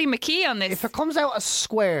with Gilly McKee on this. If it comes out as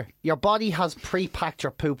square, your body has pre-packed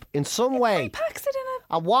your poop in some way. Packs it in it.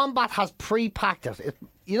 A wombat has pre-packed it.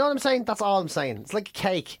 You know what I'm saying? That's all I'm saying. It's like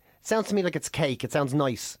cake. It sounds to me like it's cake. It sounds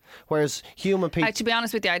nice. Whereas human people... To be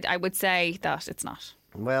honest with you, I would say that it's not.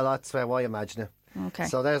 Well, that's how I imagine it. Okay.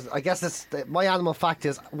 So I guess my animal fact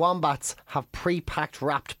is wombats have pre-packed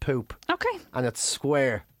wrapped poop. Okay. And it's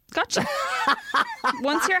square. Gotcha.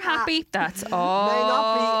 Once you're happy, that's all. May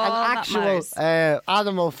not be an that actual matters.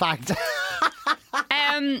 animal fact.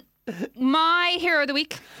 My hero of the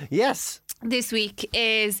week. Yes. this week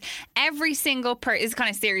is every single person, it's kind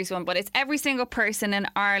of a serious one, but it's every single person in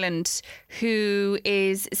Ireland who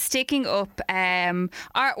is sticking up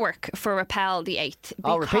artwork for Repel the 8th.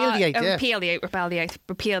 Repeal the 8th, yeah. Repeal the 8th,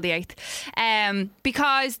 Repeal the 8th.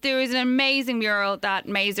 Because there is an amazing mural that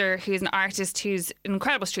Mazer, who's an artist, who's an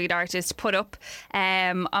incredible street artist, put up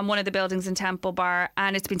on one of the buildings in Temple Bar,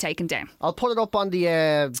 and it's been taken down. I'll put it up on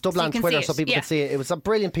the Dublin Twitter so people yeah. can see it. It was a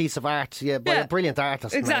brilliant piece of art, by a brilliant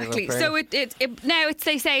artist. Exactly. So now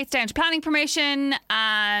they say it's down to planning permission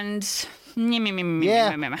and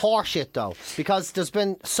horseshit though, because there's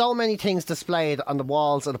been so many things displayed on the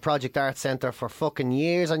walls of the Project Art Centre for fucking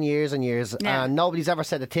years and years and years, and nobody's ever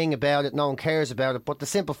said a thing about it. No one cares about it. But the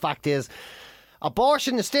simple fact is,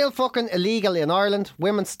 abortion is still fucking illegal in Ireland.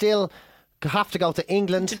 Women still have to go to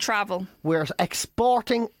England to travel. We're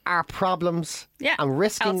exporting our problems and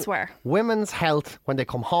risking elsewhere. Women's health when they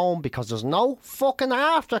come home, because there's no fucking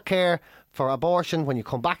aftercare for abortion when you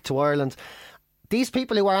come back to Ireland. These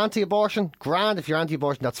people who are anti-abortion, grand, if you're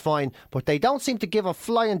anti-abortion, that's fine, but they don't seem to give a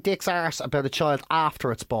flying dick's arse about a child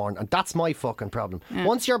after it's born, and that's my fucking problem.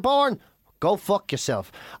 Once you're born, go fuck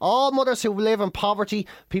yourself. All mothers who live in poverty,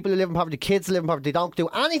 people who live in poverty, kids who live in poverty, they don't do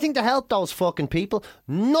anything to help those fucking people.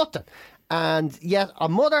 Nothing. And yet a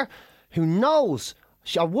mother who knows,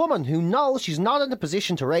 a woman who knows she's not in a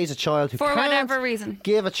position to raise a child, who for can't whatever reason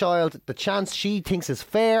give a child the chance she thinks is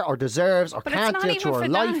fair or deserves, or but can't it's do not it even through her for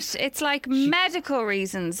life. that. It's like medical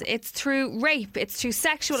reasons. It's through rape. It's through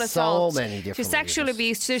sexual assault. So many different through sexual reasons.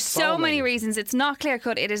 abuse. There's so many reasons. It's not clear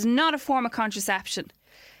cut. It is not a form of contraception.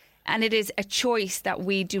 And it is a choice that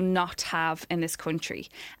we do not have in this country.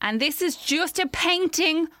 And this is just a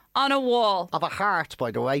painting on a wall. Of a heart,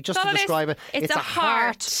 by the way, just to describe it. It's a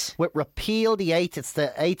heart. With Repeal the 8th. It's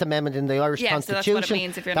the 8th Amendment in the Irish Constitution. So that's what it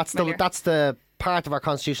means if you're not familiar. That's the part of our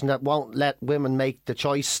Constitution that won't let women make the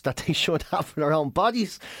choice that they should have for their own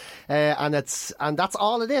bodies. And that's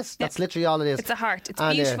all it is. That's literally all it is. It's a heart. It's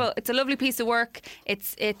beautiful. It's a lovely piece of work.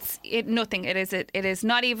 It's nothing. It is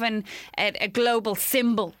not even a global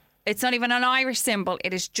symbol. It's not even an Irish symbol.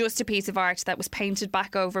 It is just a piece of art that was painted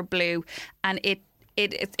back over blue, and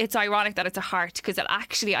it's ironic that it's a heart, because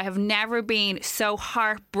I have never been so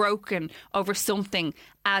heartbroken over something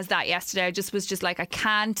as that yesterday. I just was like, I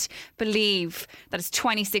can't believe that it's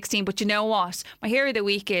 2016. But you know what? My hero of the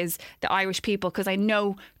week is the Irish people, because I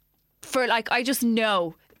just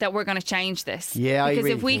know that we're going to change this. Yeah, because I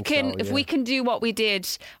really if we think can, so, if we can do what we did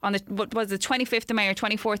on the 25th of May or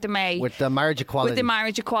 24th of May with the marriage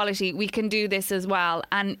equality, we can do this as well.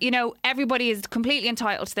 And everybody is completely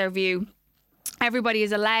entitled to their view. Everybody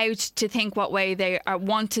is allowed to think what way they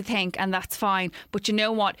want to think, and that's fine. But you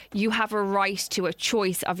know what? You have a right to a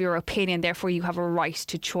choice of your opinion. Therefore, you have a right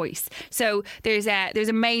to choice. So there's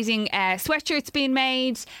amazing sweatshirts being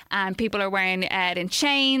made, and people are wearing it in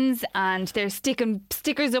chains, and they're sticking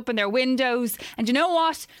stickers up in their windows. And you know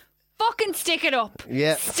what? Fucking stick it up.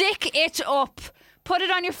 Yeah. Stick it up. Put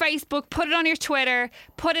it on your Facebook, put it on your Twitter,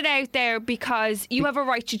 put it out there, because you have a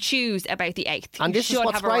right to choose about the 8th. And this is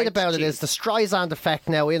what's great about it, is the Streisand effect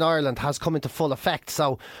now in Ireland has come into full effect.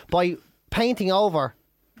 So by painting over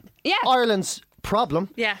Ireland's problem,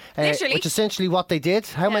 literally, which is essentially what they did.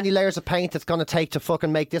 How many layers of paint it's going to take to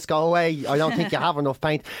fucking make this go away? I don't think you have enough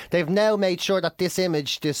paint. They've now made sure that this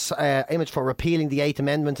image for repealing the 8th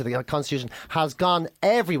Amendment to the Constitution has gone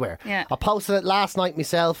everywhere. I posted it last night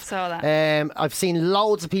myself. Saw that. I've seen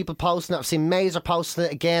loads of people posting it. I've seen Mazer posting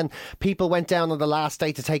it again. People went down on the last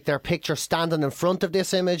day to take their picture standing in front of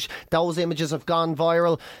this image. Those images have gone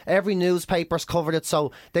viral. Every newspaper's covered it.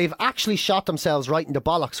 So they've actually shot themselves right in the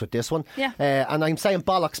bollocks with this one. And I'm saying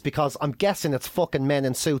bollocks because I'm guessing it's fucking men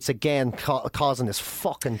in suits again causing this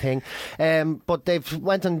fucking thing. But they've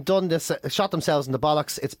went and done this, shot themselves in the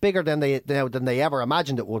bollocks. It's bigger than they ever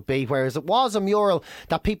imagined it would be. Whereas it was a mural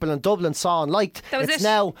that people in Dublin saw and liked. It's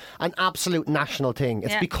now an absolute national thing.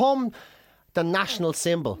 It's become the national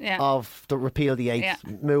symbol of the Repeal the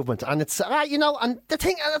 8th movement. And it's, and the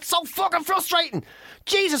thing, and it's so fucking frustrating.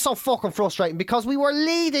 Jesus, so fucking frustrating, because we were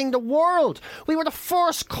leading the world. We were the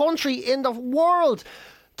first country in the world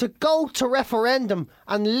to go to referendum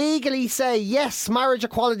and legally say, yes, marriage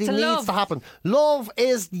equality needs to happen. Love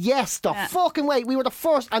is yes, the fucking way. We were the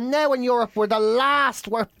first, and now in Europe, we're the last.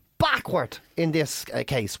 We're backward in this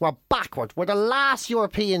case. We're backward. We're the last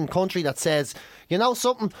European country that says, you know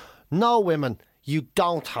something? No, women, You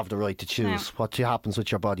don't have the right to choose what happens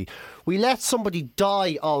with your body. We let somebody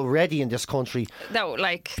die already in this country. No,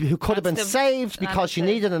 like who could have been saved because she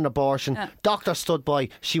needed an abortion. Doctor stood by.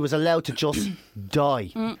 She was allowed to just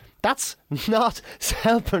die. That's not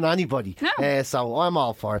helping anybody. No. So I'm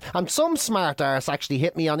all for it. And some smart arse actually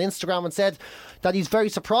hit me on Instagram and said that he's very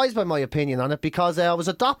surprised by my opinion on it because I was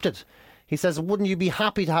adopted. He says, wouldn't you be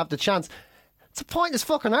happy to have the chance? It's a pointless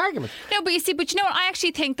fucking argument. No, but you see, but you know what? I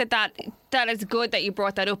actually think that is good that you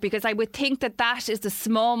brought that up, because I would think that is the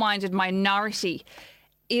small-minded minority.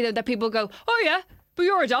 You know, that people go, oh yeah, but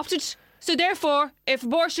you're adopted, so therefore, if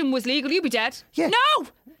abortion was legal, you'd be dead. Yeah. No,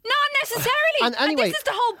 not necessarily. And anyway, this is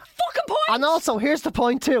the whole fucking point. And also, here's the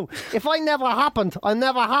point too. If I never happened, I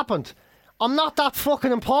never happened. I'm not that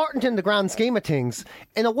fucking important in the grand scheme of things.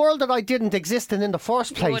 In a world that I didn't exist in the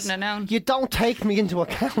first place, You wouldn't have known. You don't take me into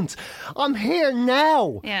account. I'm here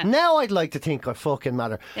now. Yeah. Now I'd like to think I fucking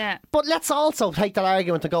matter. Yeah. But let's also take that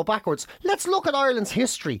argument and go backwards. Let's look at Ireland's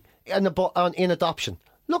history in adoption.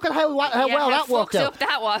 Look at how well that worked out. Up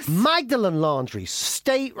that was. Magdalene laundries,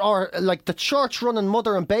 state or like the church-running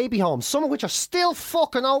mother and baby homes, some of which are still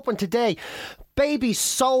fucking open today. Babies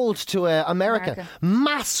sold to America.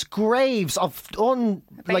 Mass graves of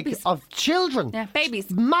of children. Yeah, babies.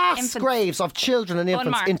 Mass Infants. Graves of children and infants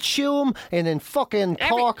Unmarked. in Tuam and in fucking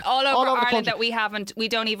Cork, all over the Ireland country. that we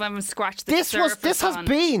don't even scratch the surface.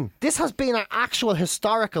 This has been an actual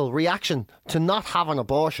historical reaction to not having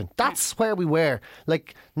abortion. That's where we were.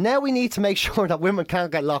 Like, now we need to make sure that women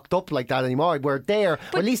can't get locked up like that anymore. We're there.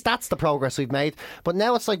 Or at least that's the progress we've made. But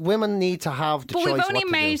now it's like women need to have the choice. But we've only what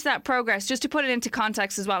to made do. that progress, just to put it into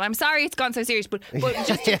context as well. I'm sorry it's gone so serious, but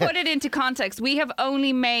just to put it into context, we have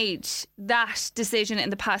only made that decision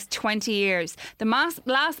in the past 20 years. The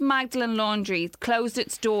last Magdalene Laundries closed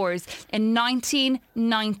its doors in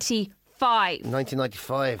 1995.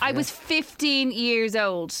 1995. I was 15 years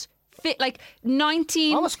old. I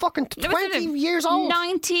was fucking 20 years old.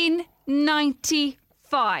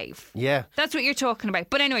 1995. Yeah. That's what you're talking about.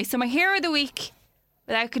 But anyway, so my hero of the week,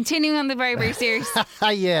 without continuing on the very, very serious,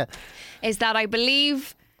 yeah, is that I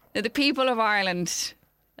believe that the people of Ireland,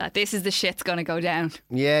 that this is the shit's going to go down.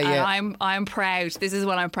 Yeah. And I'm proud. This is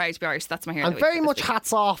what I'm proud to be Irish. That's my hero. And very much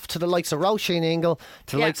hats off to the likes of Roisin Ingle,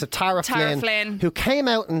 to the likes of Tara Flynn, who came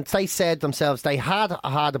out and they said themselves they had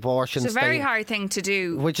abortions. It's a very hard thing to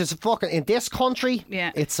do. Which is fucking, in this country,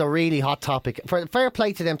 it's a really hot topic. Fair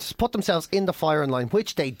play to them to put themselves in the firing line,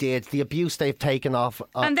 which they did, the abuse they've taken off.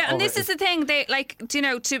 And this is the thing, they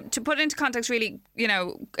to put it into context really,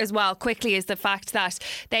 as well quickly, is the fact that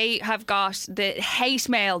they have got the hate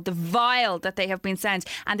mail, the vile that they have been sent,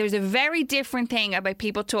 and there's a very different thing about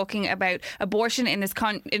people talking about abortion in this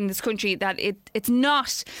country, that it's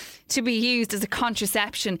not to be used as a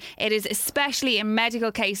contraception. It is, especially in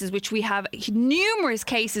medical cases, which we have numerous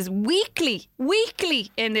cases weekly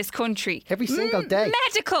in this country. Every single day.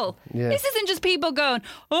 Medical. Yeah. This isn't just people going,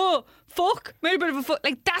 oh, fuck, made a bit of a fuck.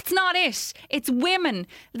 Like, that's not it. It's women,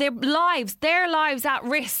 their lives at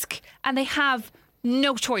risk, and they have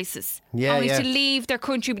no choices. Only to leave their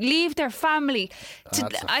country, leave their family.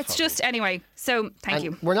 It's just, anyway, so thank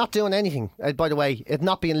you. We're not doing anything. By the way, it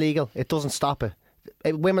not being legal, it doesn't stop it.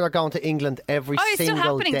 Women are going to England every it's single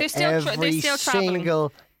still happening. day. They're still travelling.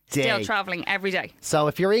 Single day. Still travelling every day. So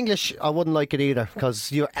if you're English, I wouldn't like it either,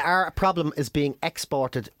 because our problem is being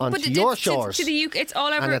exported onto your shores. To the UK, it's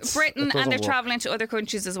all over Britain, and they're travelling to other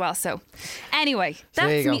countries as well. So anyway,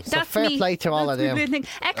 that's me. So fair play to all of them. Come here,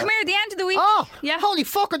 the end of the week. Oh, holy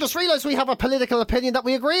fuck, I just realised we have a political opinion that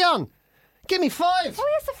we agree on. Give me 5. Oh,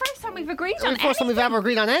 it's the first time we've agreed on anything. The first time we've ever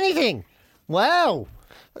agreed on anything. Wow.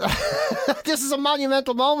 This is a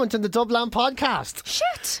monumental moment in the Dublin podcast.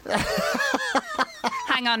 Shit.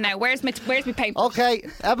 Hang on now. Where's my paper? Okay,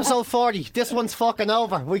 episode 40. This one's fucking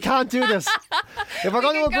over. We can't do this. If we're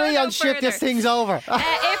going to agree on shit, this thing's over.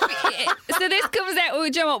 So this comes out. Oh,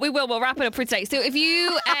 do you know what? We'll wrap it up for today. So if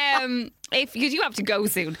you because you have to go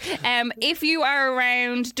soon. If you are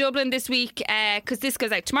around Dublin this week, because this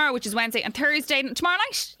goes out tomorrow, which is Wednesday, and Thursday, tomorrow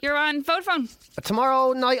night, you're on Vodafone.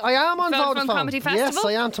 Tomorrow night, I am on Vodafone Comedy Festival. Yes,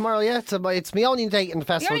 I am tomorrow. Yeah, it's my only date in the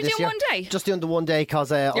festival this year. You're only doing one day. Just doing the one day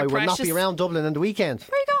because I will not be around Dublin in the weekend.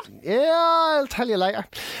 Where are you going? Yeah, I'll tell you later.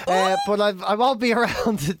 But I won't be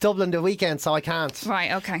around Dublin the weekend, so I can't.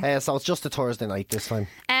 Right. Okay. So it's just a Thursday night this time.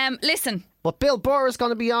 Listen. But Bill Burr is going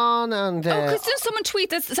to be on, and because someone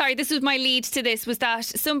tweeted. Sorry, this was my lead to this. Was that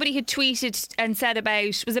somebody had tweeted and said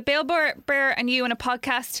about, was it Bill Burr and you on a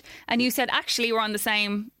podcast, and you said actually we're on the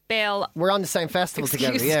same Bill. We're on the same festival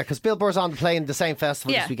together, Excuse- yeah, because Bill Burr's on playing the same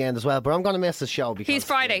festival Yeah. this weekend as well. But I'm going to miss his show because He's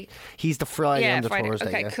Friday. He's the Friday and the Friday. Thursday.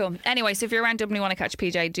 Okay, yeah. cool. Anyway, so if you're around Dublin, you want to catch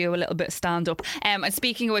PJ, do a little bit of stand up. And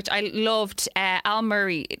speaking of which, I loved Al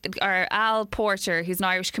Murray or Al Porter, who's an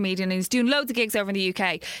Irish comedian who's doing loads of gigs over in the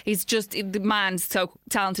UK. He's just the man's so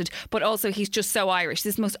talented, but also he's just so Irish.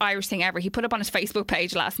 This is the most Irish thing ever. He put up on his Facebook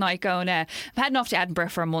page last night going, I'm heading off to Edinburgh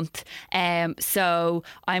for a month, so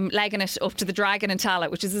I'm legging it up to the Dragon in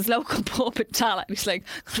Tallaght, which is his local pub in Tallaght. He's like,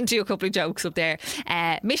 I'll do a couple of jokes up there.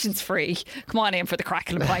 Mission's free. Come on in for the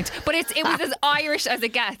crackle and pint. But it was as Irish as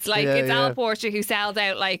it gets. Like, it's Al Porter who sells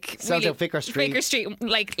out out Vicar Street. Vicar Street,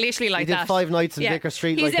 like literally like He did that. 5 nights in Vicar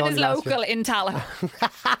Street. He's like in his Donny last local in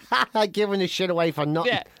Tallaght. week. Giving his shit away for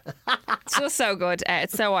nothing. Yeah. It's just so good.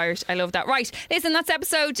 It's so Irish. I love that. Right, listen, that's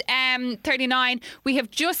episode 39. We have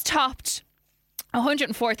just topped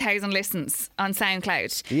 104,000 listens on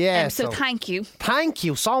SoundCloud. Yeah, so thank you. Thank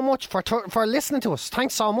you so much for listening to us.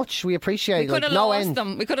 Thanks so much. We appreciate We it. could have no lost end.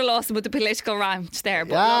 them. We could have lost them with the political rant there.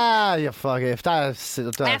 But You fuck it. If that's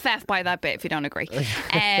FF by that bit if you don't agree.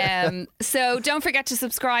 So don't forget to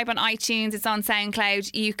subscribe on iTunes. It's on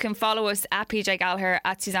SoundCloud. You can follow us at PJ Gallagher,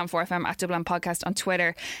 at Suzanne4FM, at Dublin Podcast on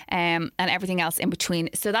Twitter, and everything else in between.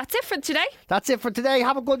 So that's it for today. That's it for today.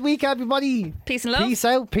 Have a good week, everybody. Peace and love. Peace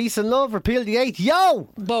out. Peace and love. Repeal the 8. Yo!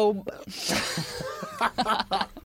 Boom.